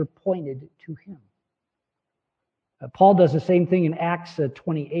Scripture pointed to him. Paul does the same thing in Acts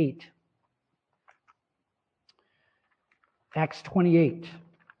 28. Acts 28.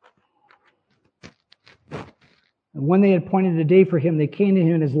 And when they had appointed a day for him, they came to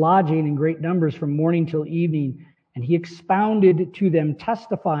him in his lodging in great numbers from morning till evening, and he expounded to them,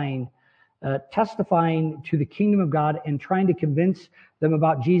 testifying to the kingdom of God and trying to convince them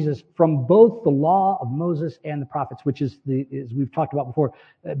about Jesus from both the law of Moses and the prophets, which is, as we've talked about before,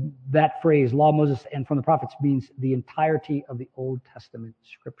 that phrase, law of Moses and from the prophets, means the entirety of the Old Testament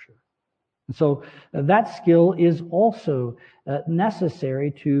Scripture. And so that skill is also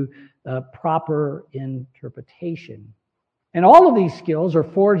necessary to proper interpretation. And all of these skills are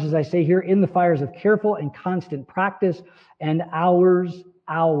forged, as I say here, in the fires of careful and constant practice and hours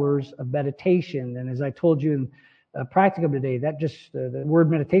of meditation. And as I told you in practicum today, that just the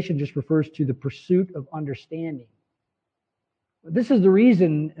word meditation just refers to the pursuit of understanding. This is the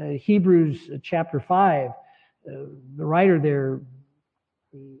reason Hebrews chapter 5, the writer there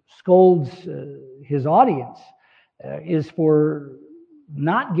scolds his audience, is for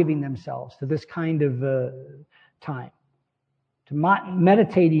not giving themselves to this kind of time, to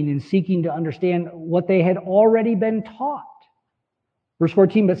meditating and seeking to understand what they had already been taught. Verse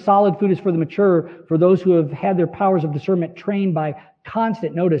 14, but solid food is for the mature, for those who have had their powers of discernment trained by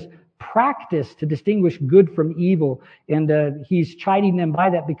constant, notice, practice to distinguish good from evil. And he's chiding them by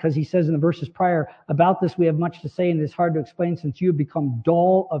that because he says in the verses prior, about this we have much to say and it is hard to explain since you have become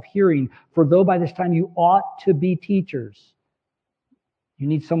dull of hearing. For though by this time you ought to be teachers, you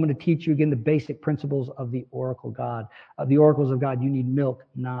need someone to teach you again the basic principles of the oracles of God. You need milk,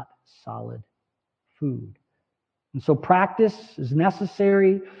 not solid food. And so practice is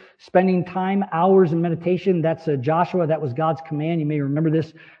necessary. Spending time, hours in meditation, that's Joshua. That was God's command. You may remember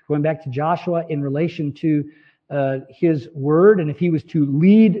this going back to Joshua in relation to his word. And if he was to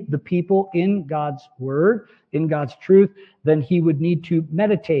lead the people in God's word, in God's truth, then he would need to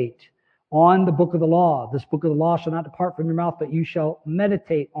meditate on the book of the law. This book of the law shall not depart from your mouth, but you shall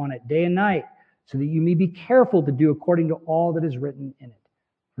meditate on it day and night, so that you may be careful to do according to all that is written in it.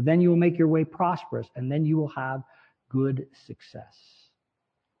 For then you will make your way prosperous, and then you will have good success.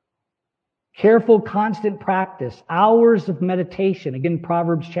 Careful, constant practice, hours of meditation. Again,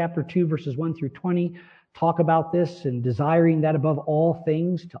 Proverbs chapter 2, verses 1 through 20 talk about this and desiring that above all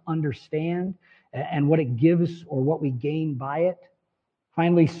things to understand and what it gives or what we gain by it.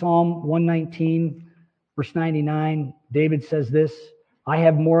 Finally, Psalm 119, verse 99, David says this, I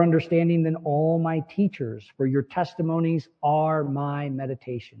have more understanding than all my teachers, for your testimonies are my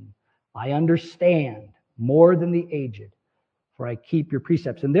meditation. I understand more than the aged, for I keep your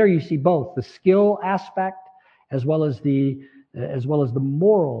precepts. And there you see both the skill aspect as well as the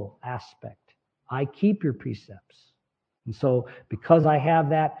moral aspect. I keep your precepts. And so because I have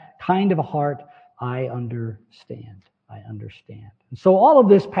that kind of a heart, I understand. And so all of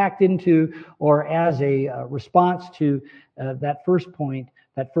this packed into, or as a response to that first point,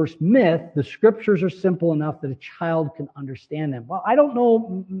 that first myth, the Scriptures are simple enough that a child can understand them. Well, I don't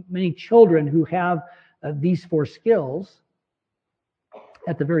know many children who have these four skills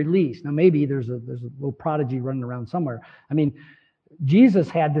at the very least. Now, maybe there's a little prodigy running around somewhere. I mean, Jesus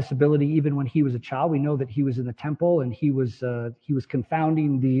had this ability even when he was a child. We know that he was in the temple and he was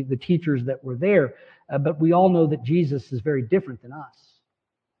confounding the teachers that were there. But we all know that Jesus is very different than us.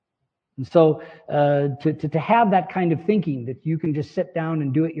 And so to have that kind of thinking that you can just sit down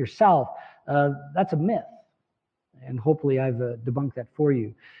and do it yourself, that's a myth. And hopefully I've debunked that for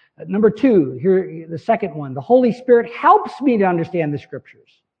you. Number two, here, the second one, the Holy Spirit helps me to understand the Scriptures.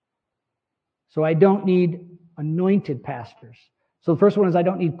 So I don't need anointed pastors. So the first one is I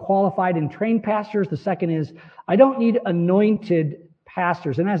don't need qualified and trained pastors. The second is I don't need anointed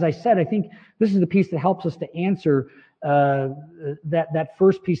pastors. And as I said, I think this is the piece that helps us to answer that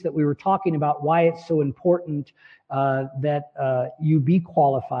first piece that we were talking about, why it's so important that you be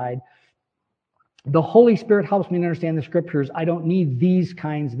qualified. The Holy Spirit helps me to understand the Scriptures. I don't need these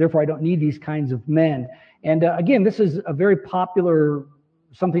kinds, therefore I don't need these kinds of men. And again, this is a very popular,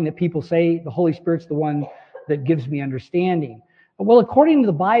 something that people say, the Holy Spirit's the one that gives me understanding. Well, according to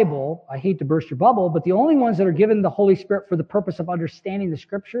the Bible, I hate to burst your bubble, but the only ones that are given the Holy Spirit for the purpose of understanding the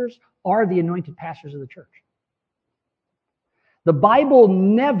Scriptures are the anointed pastors of the church. The Bible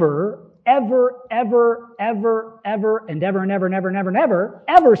never, ever, ever, ever, ever, and ever, and ever, and ever, and ever, and ever,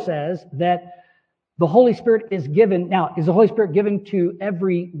 ever says that the Holy Spirit is given. Now, is the Holy Spirit given to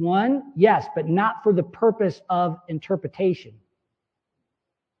everyone? Yes, but not for the purpose of interpretation.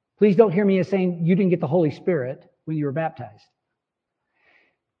 Please don't hear me as saying you didn't get the Holy Spirit when you were baptized.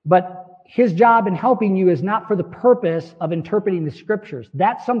 But his job in helping you is not for the purpose of interpreting the Scriptures.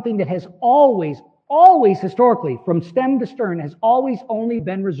 That's something that has always historically, from stem to stern, has always only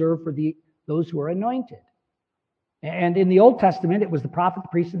been reserved for those who are anointed. And in the Old Testament, it was the prophet, the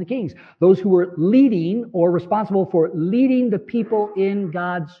priests, and the kings, those who were leading or responsible for leading the people in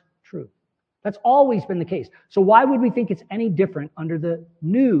God's truth. That's always been the case. So why would we think it's any different under the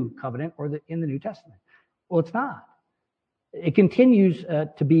New Covenant or in the New Testament? Well, it's not. It continues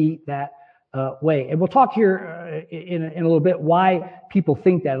to be that way. And we'll talk here in a little bit why people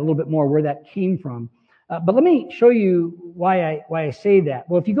think that, a little bit more, where that came from. But let me show you why I say that.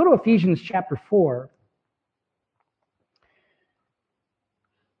 Well, if you go to Ephesians chapter 4,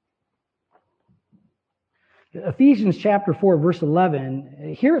 Ephesians chapter 4, verse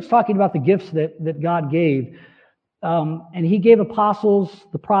 11, here it's talking about the gifts that God gave. And he gave apostles,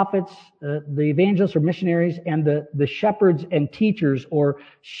 the prophets, the evangelists or missionaries, and the shepherds and teachers, or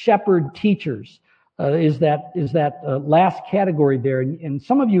shepherd teachers, is that last category there. And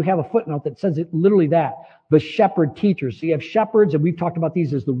some of you have a footnote that says it literally that, the shepherd teachers. So you have shepherds, and we've talked about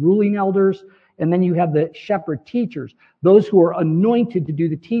these as the ruling elders, and then you have the shepherd teachers, those who are anointed to do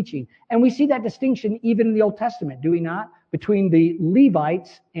the teaching. And we see that distinction even in the Old Testament, do we not? Between the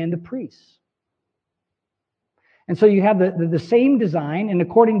Levites and the priests. And so you have the same design, and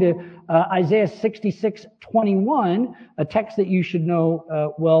according to Isaiah 66:21, a text that you should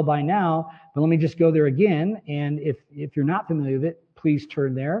know well by now, but let me just go there again, and if you're not familiar with it, please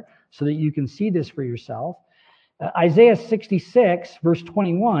turn there so that you can see this for yourself. Isaiah 66, verse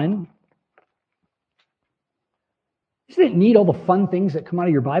 21. Isn't it neat, all the fun things that come out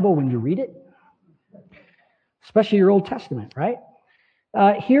of your Bible when you read it? Especially your Old Testament, right?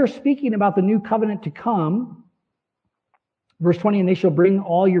 Here, speaking about the new covenant to come, verse 20, and they shall bring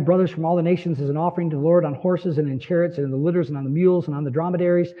all your brothers from all the nations as an offering to the Lord on horses and in chariots and in the litters and on the mules and on the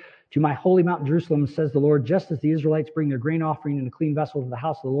dromedaries to my holy mountain Jerusalem, says the Lord, just as the Israelites bring their grain offering in a clean vessel to the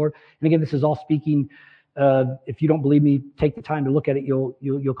house of the Lord. And again, this is all speaking, if you don't believe me, take the time to look at it.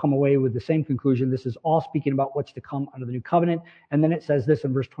 You'll come away with the same conclusion. This is all speaking about what's to come under the new covenant. And then it says this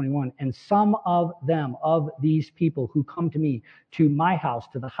in verse 21, and some of them, of these people who come to me, to my house,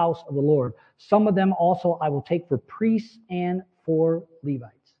 to the house of the Lord, some of them also I will take for priests and for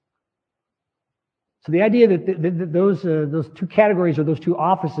Levites. So the idea that those two categories or those two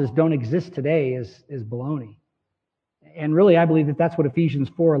offices don't exist today is baloney. And really, I believe that that's what Ephesians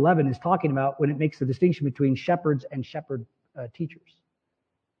 4:11 is talking about when it makes the distinction between shepherds and shepherd teachers.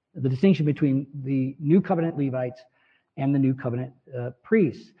 The distinction between the New Covenant Levites and the New Covenant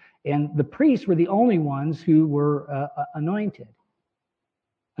priests. And the priests were the only ones who were anointed.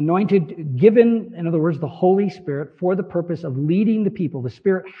 Anointed, given, in other words, the Holy Spirit for the purpose of leading the people, the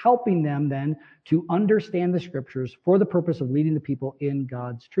Spirit helping them then to understand the Scriptures for the purpose of leading the people in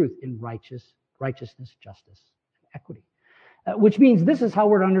God's truth, in righteousness, justice, equity. Which means this is how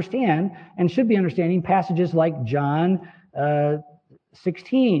we're to understand and should be understanding passages like John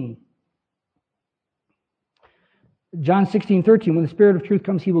 16. John 16:13, when the Spirit of truth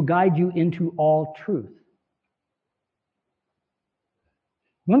comes, he will guide you into all truth.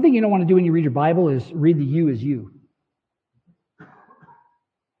 One thing you don't want to do when you read your Bible is read the you as you.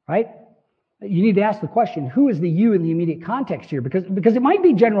 Right? You need to ask the question, who is the you in the immediate context here? Because it might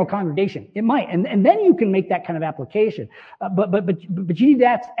be general congregation. It might. And then you can make that kind of application. But you need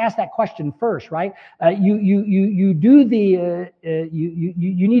to ask that question first, right? You need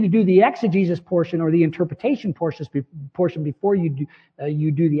to do the exegesis portion or the interpretation portion before you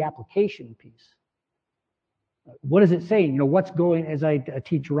do the application piece. What is it saying? What's going, as I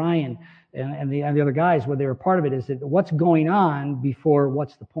teach Ryan and the other guys, when they're a part of it, is that what's going on before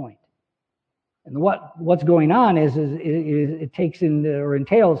what's the point? And what's going on is it takes in or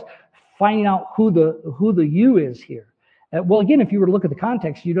entails finding out who the you is here. Well, again, if you were to look at the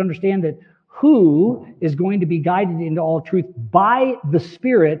context, you'd understand that who is going to be guided into all truth by the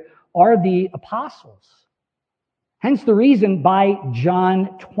Spirit are the apostles. Hence the reason by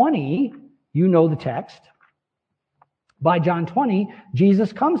John 20, you know the text. By John 20,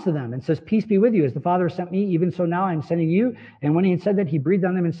 Jesus comes to them and says, "Peace be with you. As the Father sent me, even so now I am sending you." And when he had said that, he breathed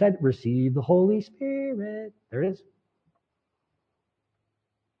on them and said, "Receive the Holy Spirit." There it is.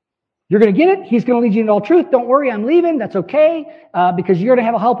 You're going to get it. He's going to lead you into all truth. Don't worry, I'm leaving. That's okay, because you're going to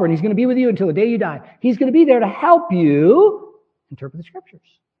have a helper, and he's going to be with you until the day you die. He's going to be there to help you interpret the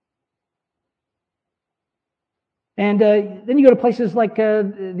Scriptures. And then you go to places like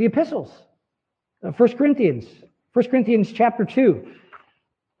the epistles, 1 Corinthians. 1 Corinthians chapter 2.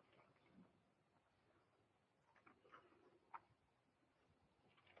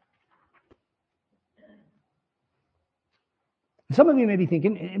 Some of you may be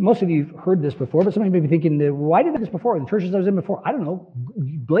thinking, most of you have heard this before, but some of you may be thinking, why did I do this before? In the churches I was in before, I don't know.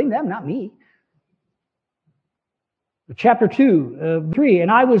 Blame them, not me. Chapter 2, 3,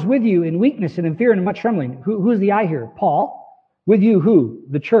 "And I was with you in weakness and in fear and in much trembling." Who's the I here? Paul. With you who?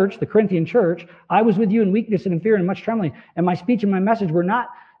 The church, the Corinthian church. "I was with you in weakness and in fear and much trembling. And my speech and my message were not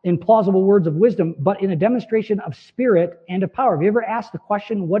in plausible words of wisdom, but in a demonstration of spirit and of power." Have you ever asked the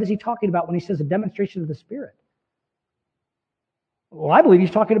question, what is he talking about when he says a demonstration of the Spirit? Well, I believe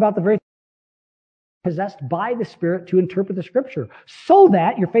he's talking about the very possessed by the Spirit to interpret the Scripture, so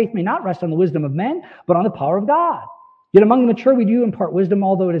that your faith may not rest on the wisdom of men, but on the power of God. "Yet among the mature we do impart wisdom,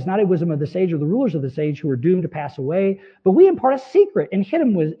 although it is not a wisdom of this age or the rulers of this age who are doomed to pass away. But we impart a secret and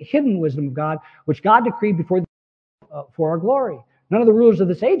hidden wisdom of God, which God decreed before for our glory. None of the rulers of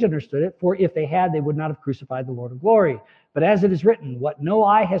this age understood it, for if they had, they would not have crucified the Lord of glory. But as it is written, what no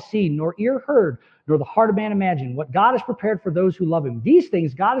eye has seen, nor ear heard, nor the heart of man imagined, what God has prepared for those who love him. These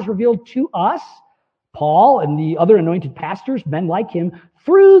things God has revealed to us," Paul and the other anointed pastors, men like him,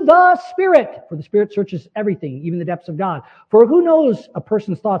 "through the Spirit. For the Spirit searches everything, even the depths of God. For who knows a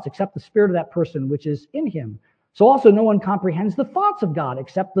person's thoughts except the spirit of that person which is in him? So also no one comprehends the thoughts of God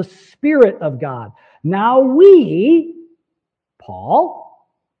except the Spirit of God. Now we," Paul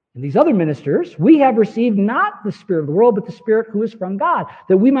and these other ministers, "we have received not the spirit of the world, but the Spirit who is from God,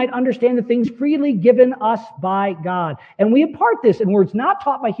 that we might understand the things freely given us by God. And we impart this in words not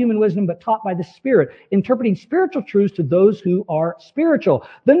taught by human wisdom, but taught by the Spirit, interpreting spiritual truths to those who are spiritual.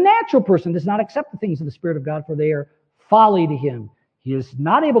 The natural person does not accept the things of the Spirit of God, for they are folly to him. He is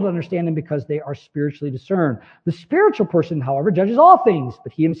not able to understand them because they are spiritually discerned. The spiritual person, however, judges all things,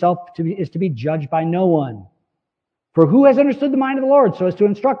 but he himself is to be judged by no one. For who has understood the mind of the Lord so as to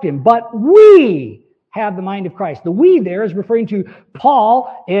instruct him? But we have the mind of Christ." The "we" there is referring to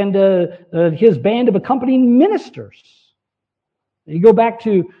Paul and his band of accompanying ministers. You go back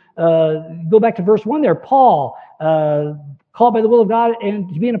to verse 1 there. Paul, called by the will of God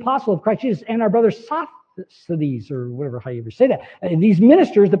and to be an apostle of Christ Jesus, and our brother Sosthenes, or whatever, how you ever say that. And these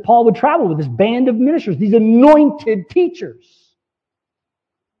ministers that Paul would travel with, this band of ministers, these anointed teachers.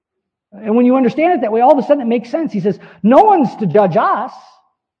 And when you understand it that way, all of a sudden it makes sense. He says, no one's to judge us.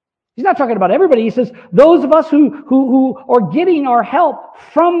 He's not talking about everybody. He says, those of us who are getting our help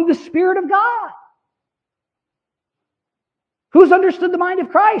from the Spirit of God. Who's understood the mind of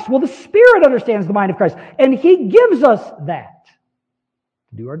Christ? Well, the Spirit understands the mind of Christ. And He gives us that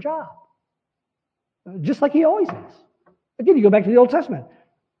to do our job. Just like He always has. Again, you go back to the Old Testament.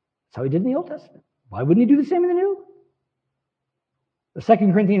 That's how He did in the Old Testament. Why wouldn't He do the same in the New? 2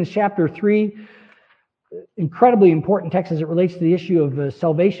 Corinthians chapter 3, incredibly important text as it relates to the issue of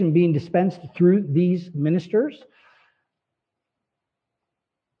salvation being dispensed through these ministers.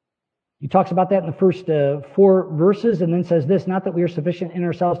 He talks about that in the first 4 verses and then says this, not that we are sufficient in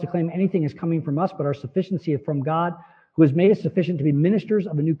ourselves to claim anything is coming from us, but our sufficiency is from God, who has made us sufficient to be ministers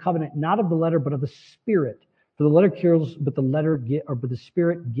of a new covenant, not of the letter, but of the Spirit. For the letter kills, but the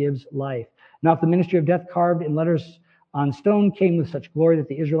Spirit gives life. Now, if the ministry of death carved in letters on stone came with such glory that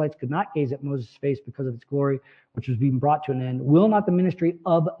the Israelites could not gaze at Moses' face because of its glory, which was being brought to an end, will not the ministry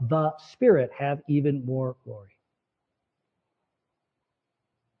of the Spirit have even more glory?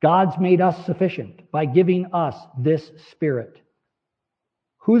 God's made us sufficient by giving us this Spirit.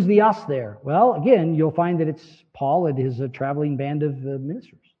 Who's the us there? Well, again, you'll find that it's Paul and his traveling band of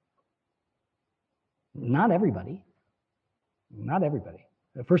ministers. Not everybody. Not everybody.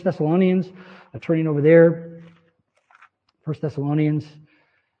 1 Thessalonians, turning over there. 1 Thessalonians.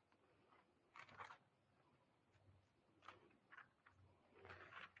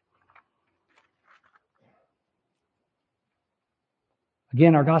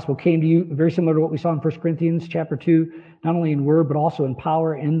 Again, our gospel came to you very similar to what we saw in 1 Corinthians chapter 2, not only in word, but also in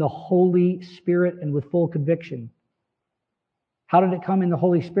power, in the Holy Spirit and with full conviction. How did it come in the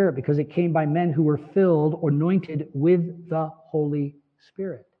Holy Spirit? Because it came by men who were filled or anointed with the Holy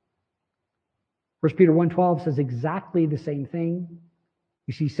Spirit. 1 Peter 1:12 says exactly the same thing.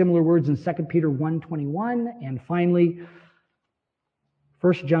 You see similar words in 2 Peter 1:21. And finally,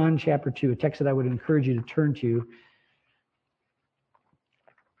 1 John chapter 2, a text that I would encourage you to turn to.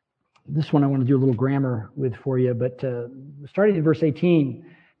 This one I want to do a little grammar with for you, but starting at verse 18.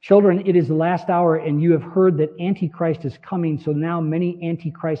 Children, it is the last hour, and you have heard that Antichrist is coming, so now many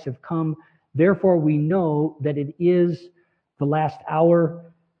Antichrists have come. Therefore we know that it is the last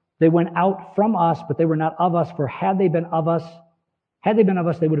hour. They went out from us, but they were not of us, for had they been of us,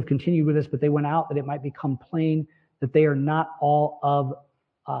 they would have continued with us, but they went out that it might become plain that they are not all of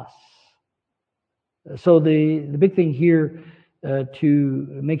us. So the big thing here to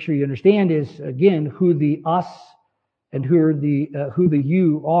make sure you understand is, again, who the us and who the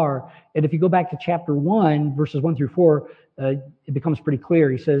you are. And if you go back to chapter 1, verses 1 through 4, it becomes pretty clear.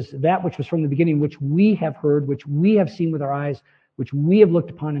 He says, that which was from the beginning, which we have heard, which we have seen with our eyes, which we have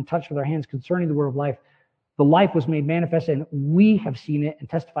looked upon and touched with our hands concerning the word of life. The life was made manifest, and we have seen it and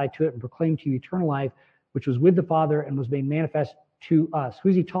testified to it and proclaimed to you eternal life, which was with the Father and was made manifest to us.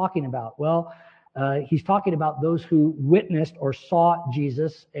 Who's he talking about? Well, he's talking about those who witnessed or saw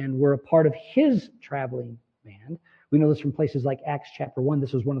Jesus and were a part of his traveling band. We know this from places like Acts chapter 1.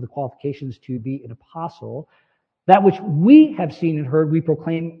 This was one of the qualifications to be an apostle. That which we have seen and heard, we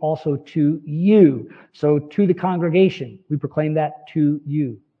proclaim also to you. So to the congregation, we proclaim that to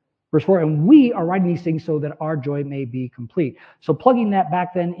you. Verse 4, and we are writing these things so that our joy may be complete. So plugging that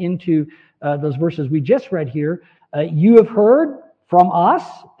back then into those verses we just read here, you have heard from us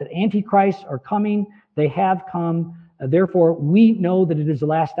that antichrists are coming. They have come. Therefore, we know that it is the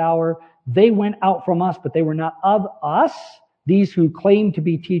last hour. They went out from us, but they were not of us. These who claim to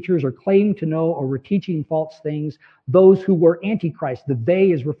be teachers or claim to know or were teaching false things, those who were antichrist. The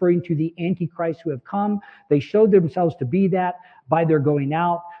they is referring to the antichrists who have come. They showed themselves to be that by their going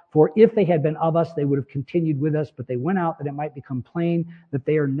out. For if they had been of us, they would have continued with us, but they went out that it might become plain that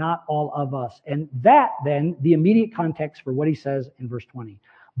they are not all of us. And that then, the immediate context for what he says in verse 20.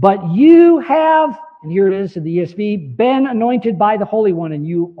 But you have, and here it is in the ESV, been anointed by the Holy One, and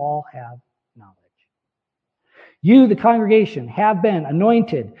you all have knowledge. You, the congregation, have been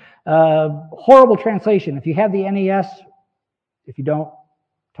anointed. Horrible translation. If you have the NAS, if you don't,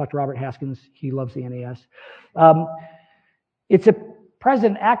 talk to Robert Haskins. He loves the NAS. It's a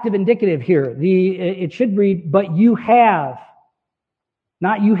present active indicative here. It should read, but you have.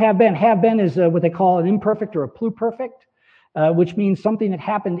 Not you have been. Have been is what they call an imperfect or a pluperfect, which means something that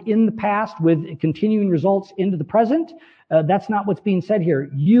happened in the past with continuing results into the present. That's not what's being said here.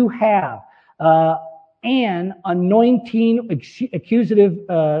 You have an anointing, accusative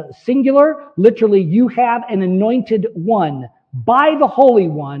singular. Literally, you have an anointed one by the Holy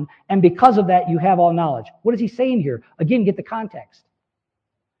One, and because of that, you have all knowledge. What is he saying here? Again, get the context.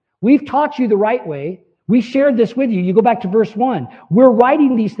 We've taught you the right way. We shared this with you. You go back to verse 1. We're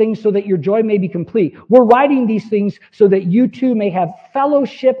writing these things so that your joy may be complete. We're writing these things so that you too may have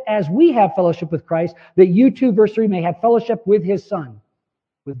fellowship as we have fellowship with Christ, that you too, verse 3, may have fellowship with his Son,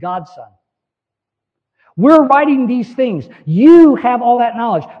 with God's Son. We're writing these things. You have all that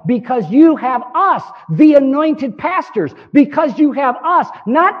knowledge because you have us, the anointed pastors, because you have us,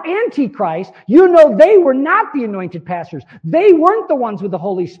 not Antichrist. You know they were not the anointed pastors. They weren't the ones with the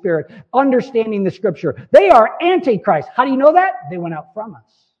Holy Spirit understanding the Scripture. They are Antichrist. How do you know that? They went out from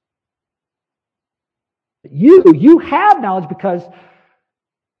us. But you have knowledge because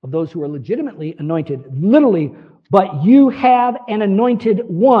of those who are legitimately anointed, literally, but you have an anointed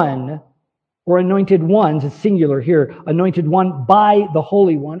one, or anointed ones, it's singular here, anointed one by the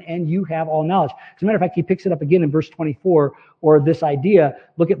Holy One, and you have all knowledge. As a matter of fact, he picks it up again in verse 24, or this idea.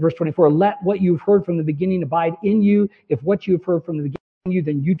 Look at verse 24. Let what you've heard from the beginning abide in you. If what you've heard from the beginning in you,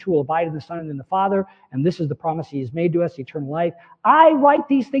 then you too will abide in the Son and in the Father. And this is the promise he has made to us, eternal life. I write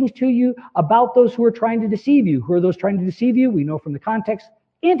these things to you about those who are trying to deceive you. Who are those trying to deceive you? We know from the context,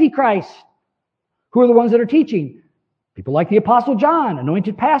 Antichrist. Who are the ones that are teaching? People like the Apostle John,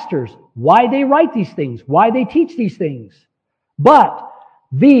 anointed pastors, why they write these things, why they teach these things. But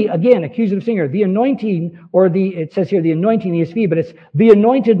again, accusative singer, the anointing, it says here the anointing ESV, but it's the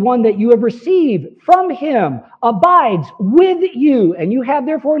anointed one that you have received from him abides with you, and you have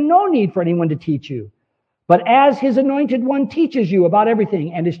therefore no need for anyone to teach you. But as his anointed one teaches you about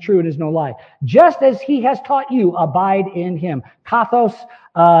everything and is true and is no lie, just as he has taught you, abide in him. Kathos,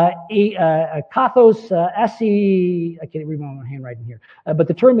 esse, I can't read my own handwriting here, but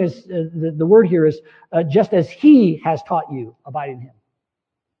the term is, the word here is, just as he has taught you, abide in him.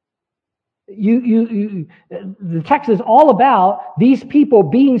 The text is all about these people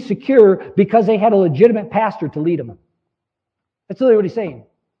being secure because they had a legitimate pastor to lead them. That's really what he's saying.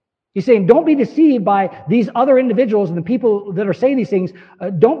 He's saying, don't be deceived by these other individuals and the people that are saying these things.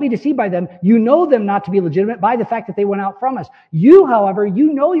 Don't be deceived by them. You know them not to be legitimate by the fact that they went out from us. You, however,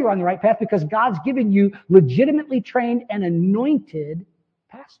 you know you're on the right path because God's given you legitimately trained and anointed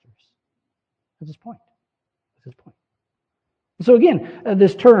pastors. That's his point. So again,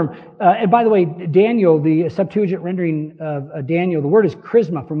 this term, and by the way, Daniel, the Septuagint rendering of Daniel, the word is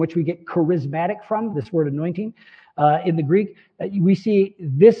charisma, from which we get charismatic from, this word anointing. In the Greek, we see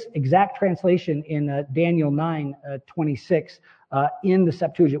this exact translation in Daniel 9:26 in the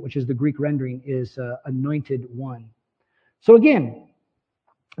Septuagint, which is the Greek rendering, is anointed one. So again,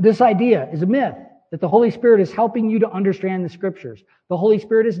 this idea is a myth that the Holy Spirit is helping you to understand the Scriptures. The Holy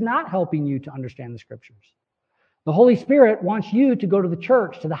Spirit is not helping you to understand the Scriptures. The Holy Spirit wants you to go to the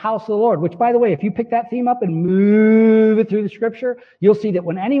church, to the house of the Lord, which, by the way, if you pick that theme up and move it through the Scripture, you'll see that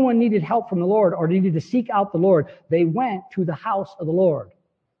when anyone needed help from the Lord or needed to seek out the Lord, they went to the house of the Lord.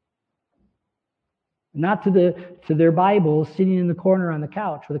 Not to their Bible sitting in the corner on the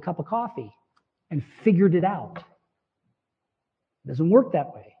couch with a cup of coffee and figured it out. It doesn't work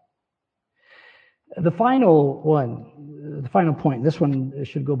that way. The final point, this one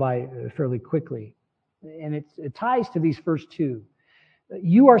should go by fairly quickly. And it ties to these first two.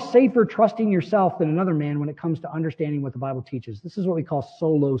 You are safer trusting yourself than another man when it comes to understanding what the Bible teaches. This is what we call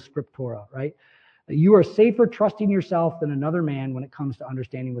sola scriptura, right? You are safer trusting yourself than another man when it comes to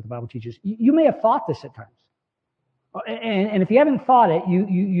understanding what the Bible teaches. You may have thought this at times. And if you haven't thought it,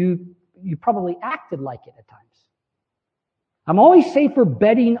 you probably acted like it at times. I'm always safer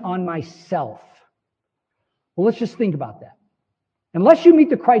betting on myself. Well, let's just think about that. Unless you meet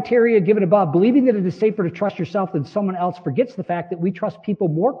the criteria given above, believing that it is safer to trust yourself than someone else forgets the fact that we trust people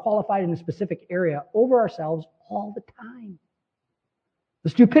more qualified in a specific area over ourselves all the time. The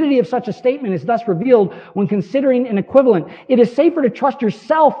stupidity of such a statement is thus revealed when considering an equivalent. It is safer to trust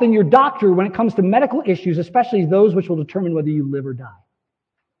yourself than your doctor when it comes to medical issues, especially those which will determine whether you live or die.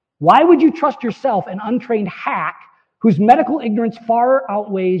 Why would you trust yourself, an untrained hack whose medical ignorance far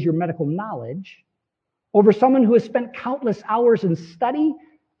outweighs your medical knowledge, over someone who has spent countless hours in study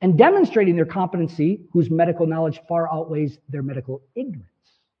and demonstrating their competency, whose medical knowledge far outweighs their medical ignorance?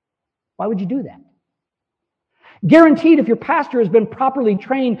 Why would you do that? Guaranteed, if your pastor has been properly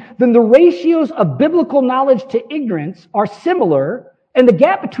trained, then the ratios of biblical knowledge to ignorance are similar, and the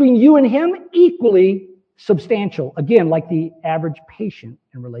gap between you and him equally substantial. Again, like the average patient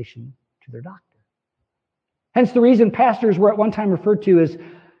in relation to their doctor. Hence the reason pastors were at one time referred to as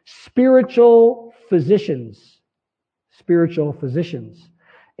spiritual physicians. Spiritual physicians.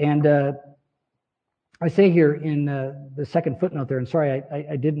 And I say here in the second footnote there, and sorry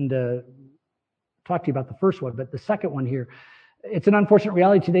I didn't talk to you about the first one, but the second one here, it's an unfortunate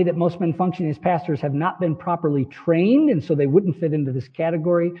reality today that most men functioning as pastors have not been properly trained, and so they wouldn't fit into this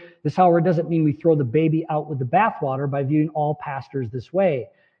category. This, however, doesn't mean we throw the baby out with the bathwater by viewing all pastors this way.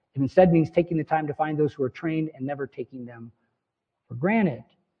 It instead means taking the time to find those who are trained and never taking them for granted.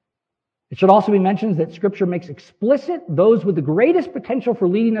 It should also be mentioned that Scripture makes explicit those with the greatest potential for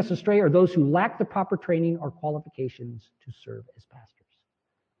leading us astray are those who lack the proper training or qualifications to serve as pastors.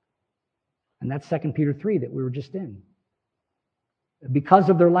 And that's 2 Peter 3 that we were just in. Because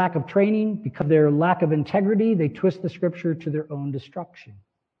of their lack of training, because of their lack of integrity, they twist the Scripture to their own destruction.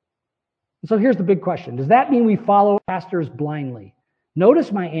 And so here's the big question. Does that mean we follow pastors blindly?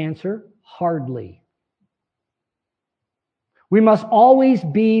 Notice my answer, hardly. We must always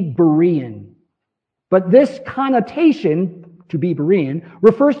be Berean. But this connotation, to be Berean,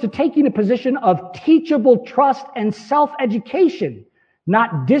 refers to taking a position of teachable trust and self-education,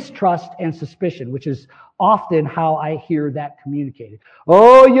 not distrust and suspicion, which is often how I hear that communicated.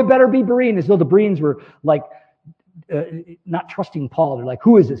 Oh, you better be Berean, as though the Bereans were like not trusting Paul. They're like,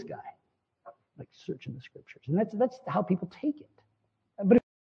 who is this guy? Like searching the Scriptures. And that's how people take it. But if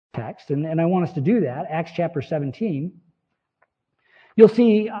text, and I want us to do that, Acts chapter 17, you'll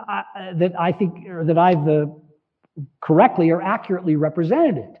see that I think, or that I've correctly or accurately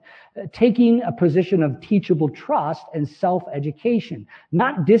represented it. Taking a position of teachable trust and self-education,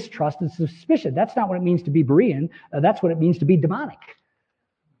 not distrust and suspicion. That's not what it means to be Berean. That's what it means to be demonic.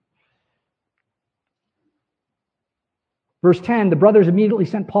 Verse 10, the brothers immediately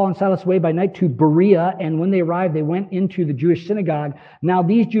sent Paul and Silas away by night to Berea, and when they arrived, they went into the Jewish synagogue. Now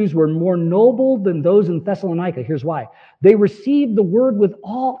these Jews were more noble than those in Thessalonica. Here's why. They received the word with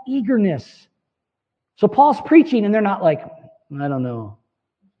all eagerness. So Paul's preaching, and they're not like, I don't know.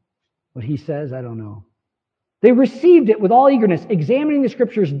 What he says, I don't know. They received it with all eagerness, examining the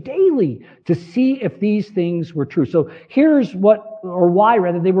scriptures daily to see if these things were true. So here's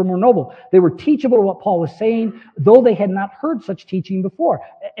why they were more noble. They were teachable to what Paul was saying, though they had not heard such teaching before.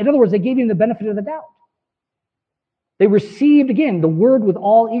 In other words, they gave him the benefit of the doubt. They received, again, the word with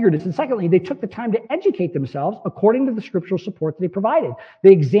all eagerness. And secondly, they took the time to educate themselves according to the scriptural support that they provided.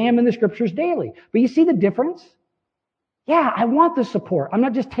 They examined the scriptures daily. But you see the difference? Yeah, I want the support. I'm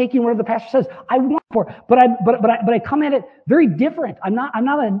not just taking whatever the pastor says. I want support, but I come at it very different. I'm not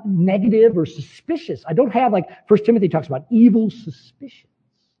a negative or suspicious. I don't have, like 1 Timothy talks about, evil suspicions.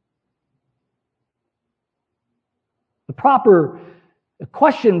 The proper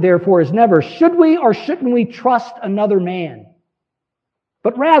question, therefore, is never, should we or shouldn't we trust another man?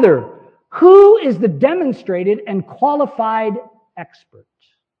 But rather, who is the demonstrated and qualified expert?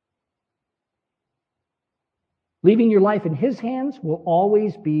 Leaving your life in his hands will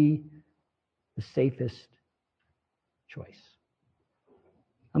always be the safest choice.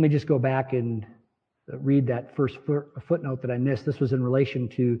 Let me just go back and read that first footnote that I missed. This was in relation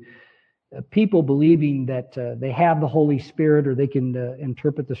to people believing that they have the Holy Spirit or they can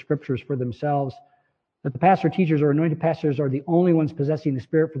interpret the scriptures for themselves. That the pastor, teachers, or anointed pastors are the only ones possessing the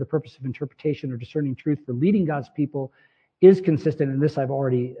Spirit for the purpose of interpretation or discerning truth for leading God's people is consistent, and this I've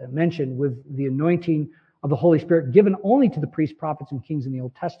already mentioned, with the anointing of the Holy Spirit given only to the priests, prophets, and kings in the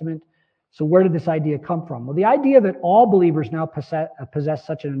Old Testament. So where did this idea come from? Well, the idea that all believers now possess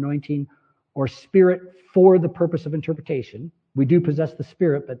such an anointing or spirit for the purpose of interpretation. We do possess the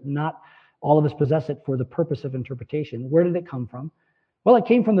Spirit, but not all of us possess it for the purpose of interpretation. Where did it come from? Well, it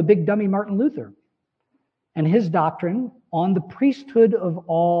came from the big dummy Martin Luther and his doctrine on the priesthood of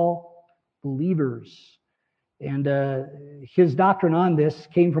all believers. And his doctrine on this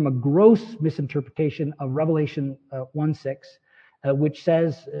came from a gross misinterpretation of Revelation 1:6, which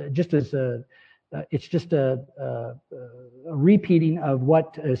says, it's just a repeating of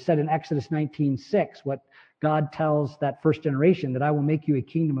what is said in Exodus 19:6, what God tells that first generation, that I will make you a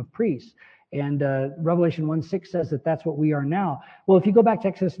kingdom of priests. And Revelation 1:6 says that that's what we are now. Well, if you go back to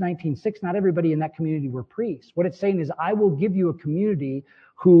Exodus 19:6, not everybody in that community were priests. What it's saying is, I will give you a community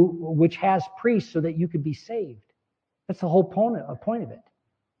which has priests so that you could be saved. That's the whole point of it.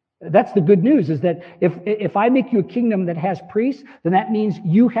 That's the good news, is that if I make you a kingdom that has priests, then that means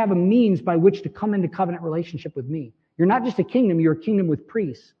you have a means by which to come into covenant relationship with me. You're not just a kingdom, you're a kingdom with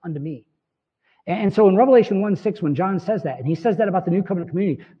priests unto me. And so in Revelation 1:6, when John says that, and he says that about the new covenant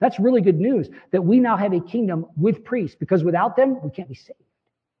community, that's really good news, that we now have a kingdom with priests, because without them, we can't be saved.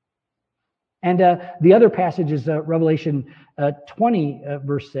 And the other passage is Revelation 20,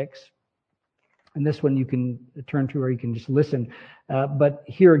 verse 6. And this one you can turn to, or you can just listen. But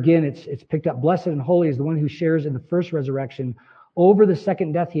here again, it's picked up. Blessed and holy is the one who shares in the first resurrection. Over the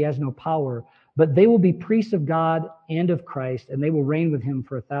second death, he has no power. But they will be priests of God and of Christ, and they will reign with him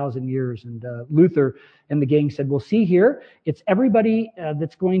for 1,000 years. And Luther and the gang said, well, see here, it's everybody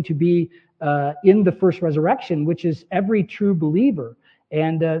that's going to be in the first resurrection, which is every true believer.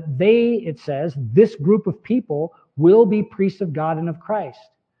 And it says, this group of people will be priests of God and of Christ.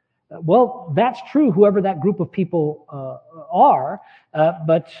 Well, that's true, whoever that group of people are,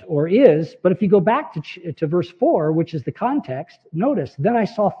 or is. But if you go back to verse 4, which is the context, notice, then I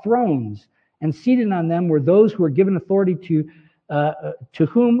saw thrones, and seated on them were those who were given authority to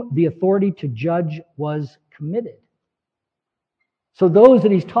whom the authority to judge was committed. So those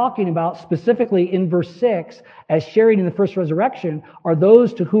that he's talking about specifically in verse 6 as sharing in the first resurrection are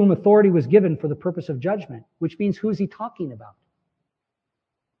those to whom authority was given for the purpose of judgment, which means, who is he talking about?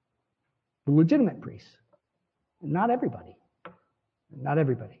 The legitimate priests. Not everybody. Not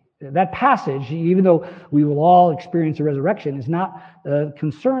everybody. That passage, even though we will all experience a resurrection, is not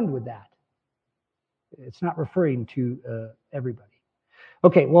concerned with that. It's not referring to everybody.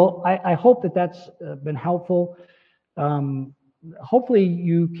 Okay, well, I hope that that's been helpful. Hopefully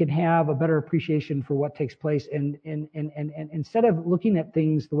you can have a better appreciation for what takes place, and instead of looking at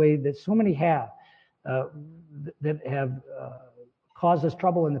things the way that so many have, that have caused us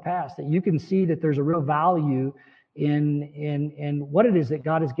trouble in the past, that you can see that there's a real value in what it is that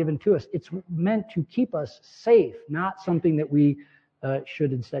God has given to us. It's meant to keep us safe, not something that we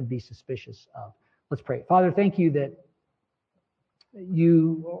should instead be suspicious of. Let's pray. Father, thank you that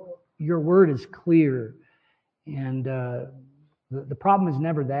your word is clear, and the problem is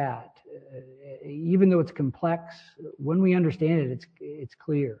never that. Even though it's complex, when we understand it, it's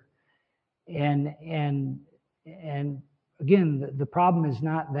clear. And again, the problem is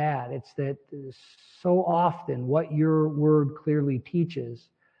not that. It's that so often what your word clearly teaches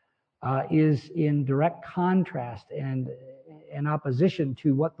is in direct contrast and in opposition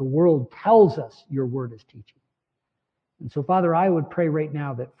to what the world tells us your word is teaching. And so, Father, I would pray right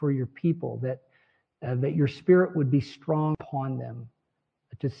now that for your people, that your Spirit would be strong upon them,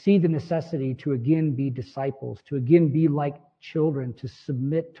 to see the necessity to again be disciples, to again be like children, to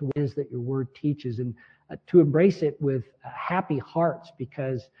submit to what it is that your word teaches, and to embrace it with happy hearts,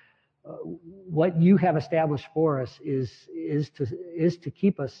 because what you have established for us is to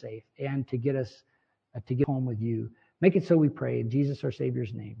keep us safe and to get us to get home with you. Make it so, we pray in Jesus our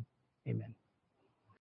Savior's name. Amen.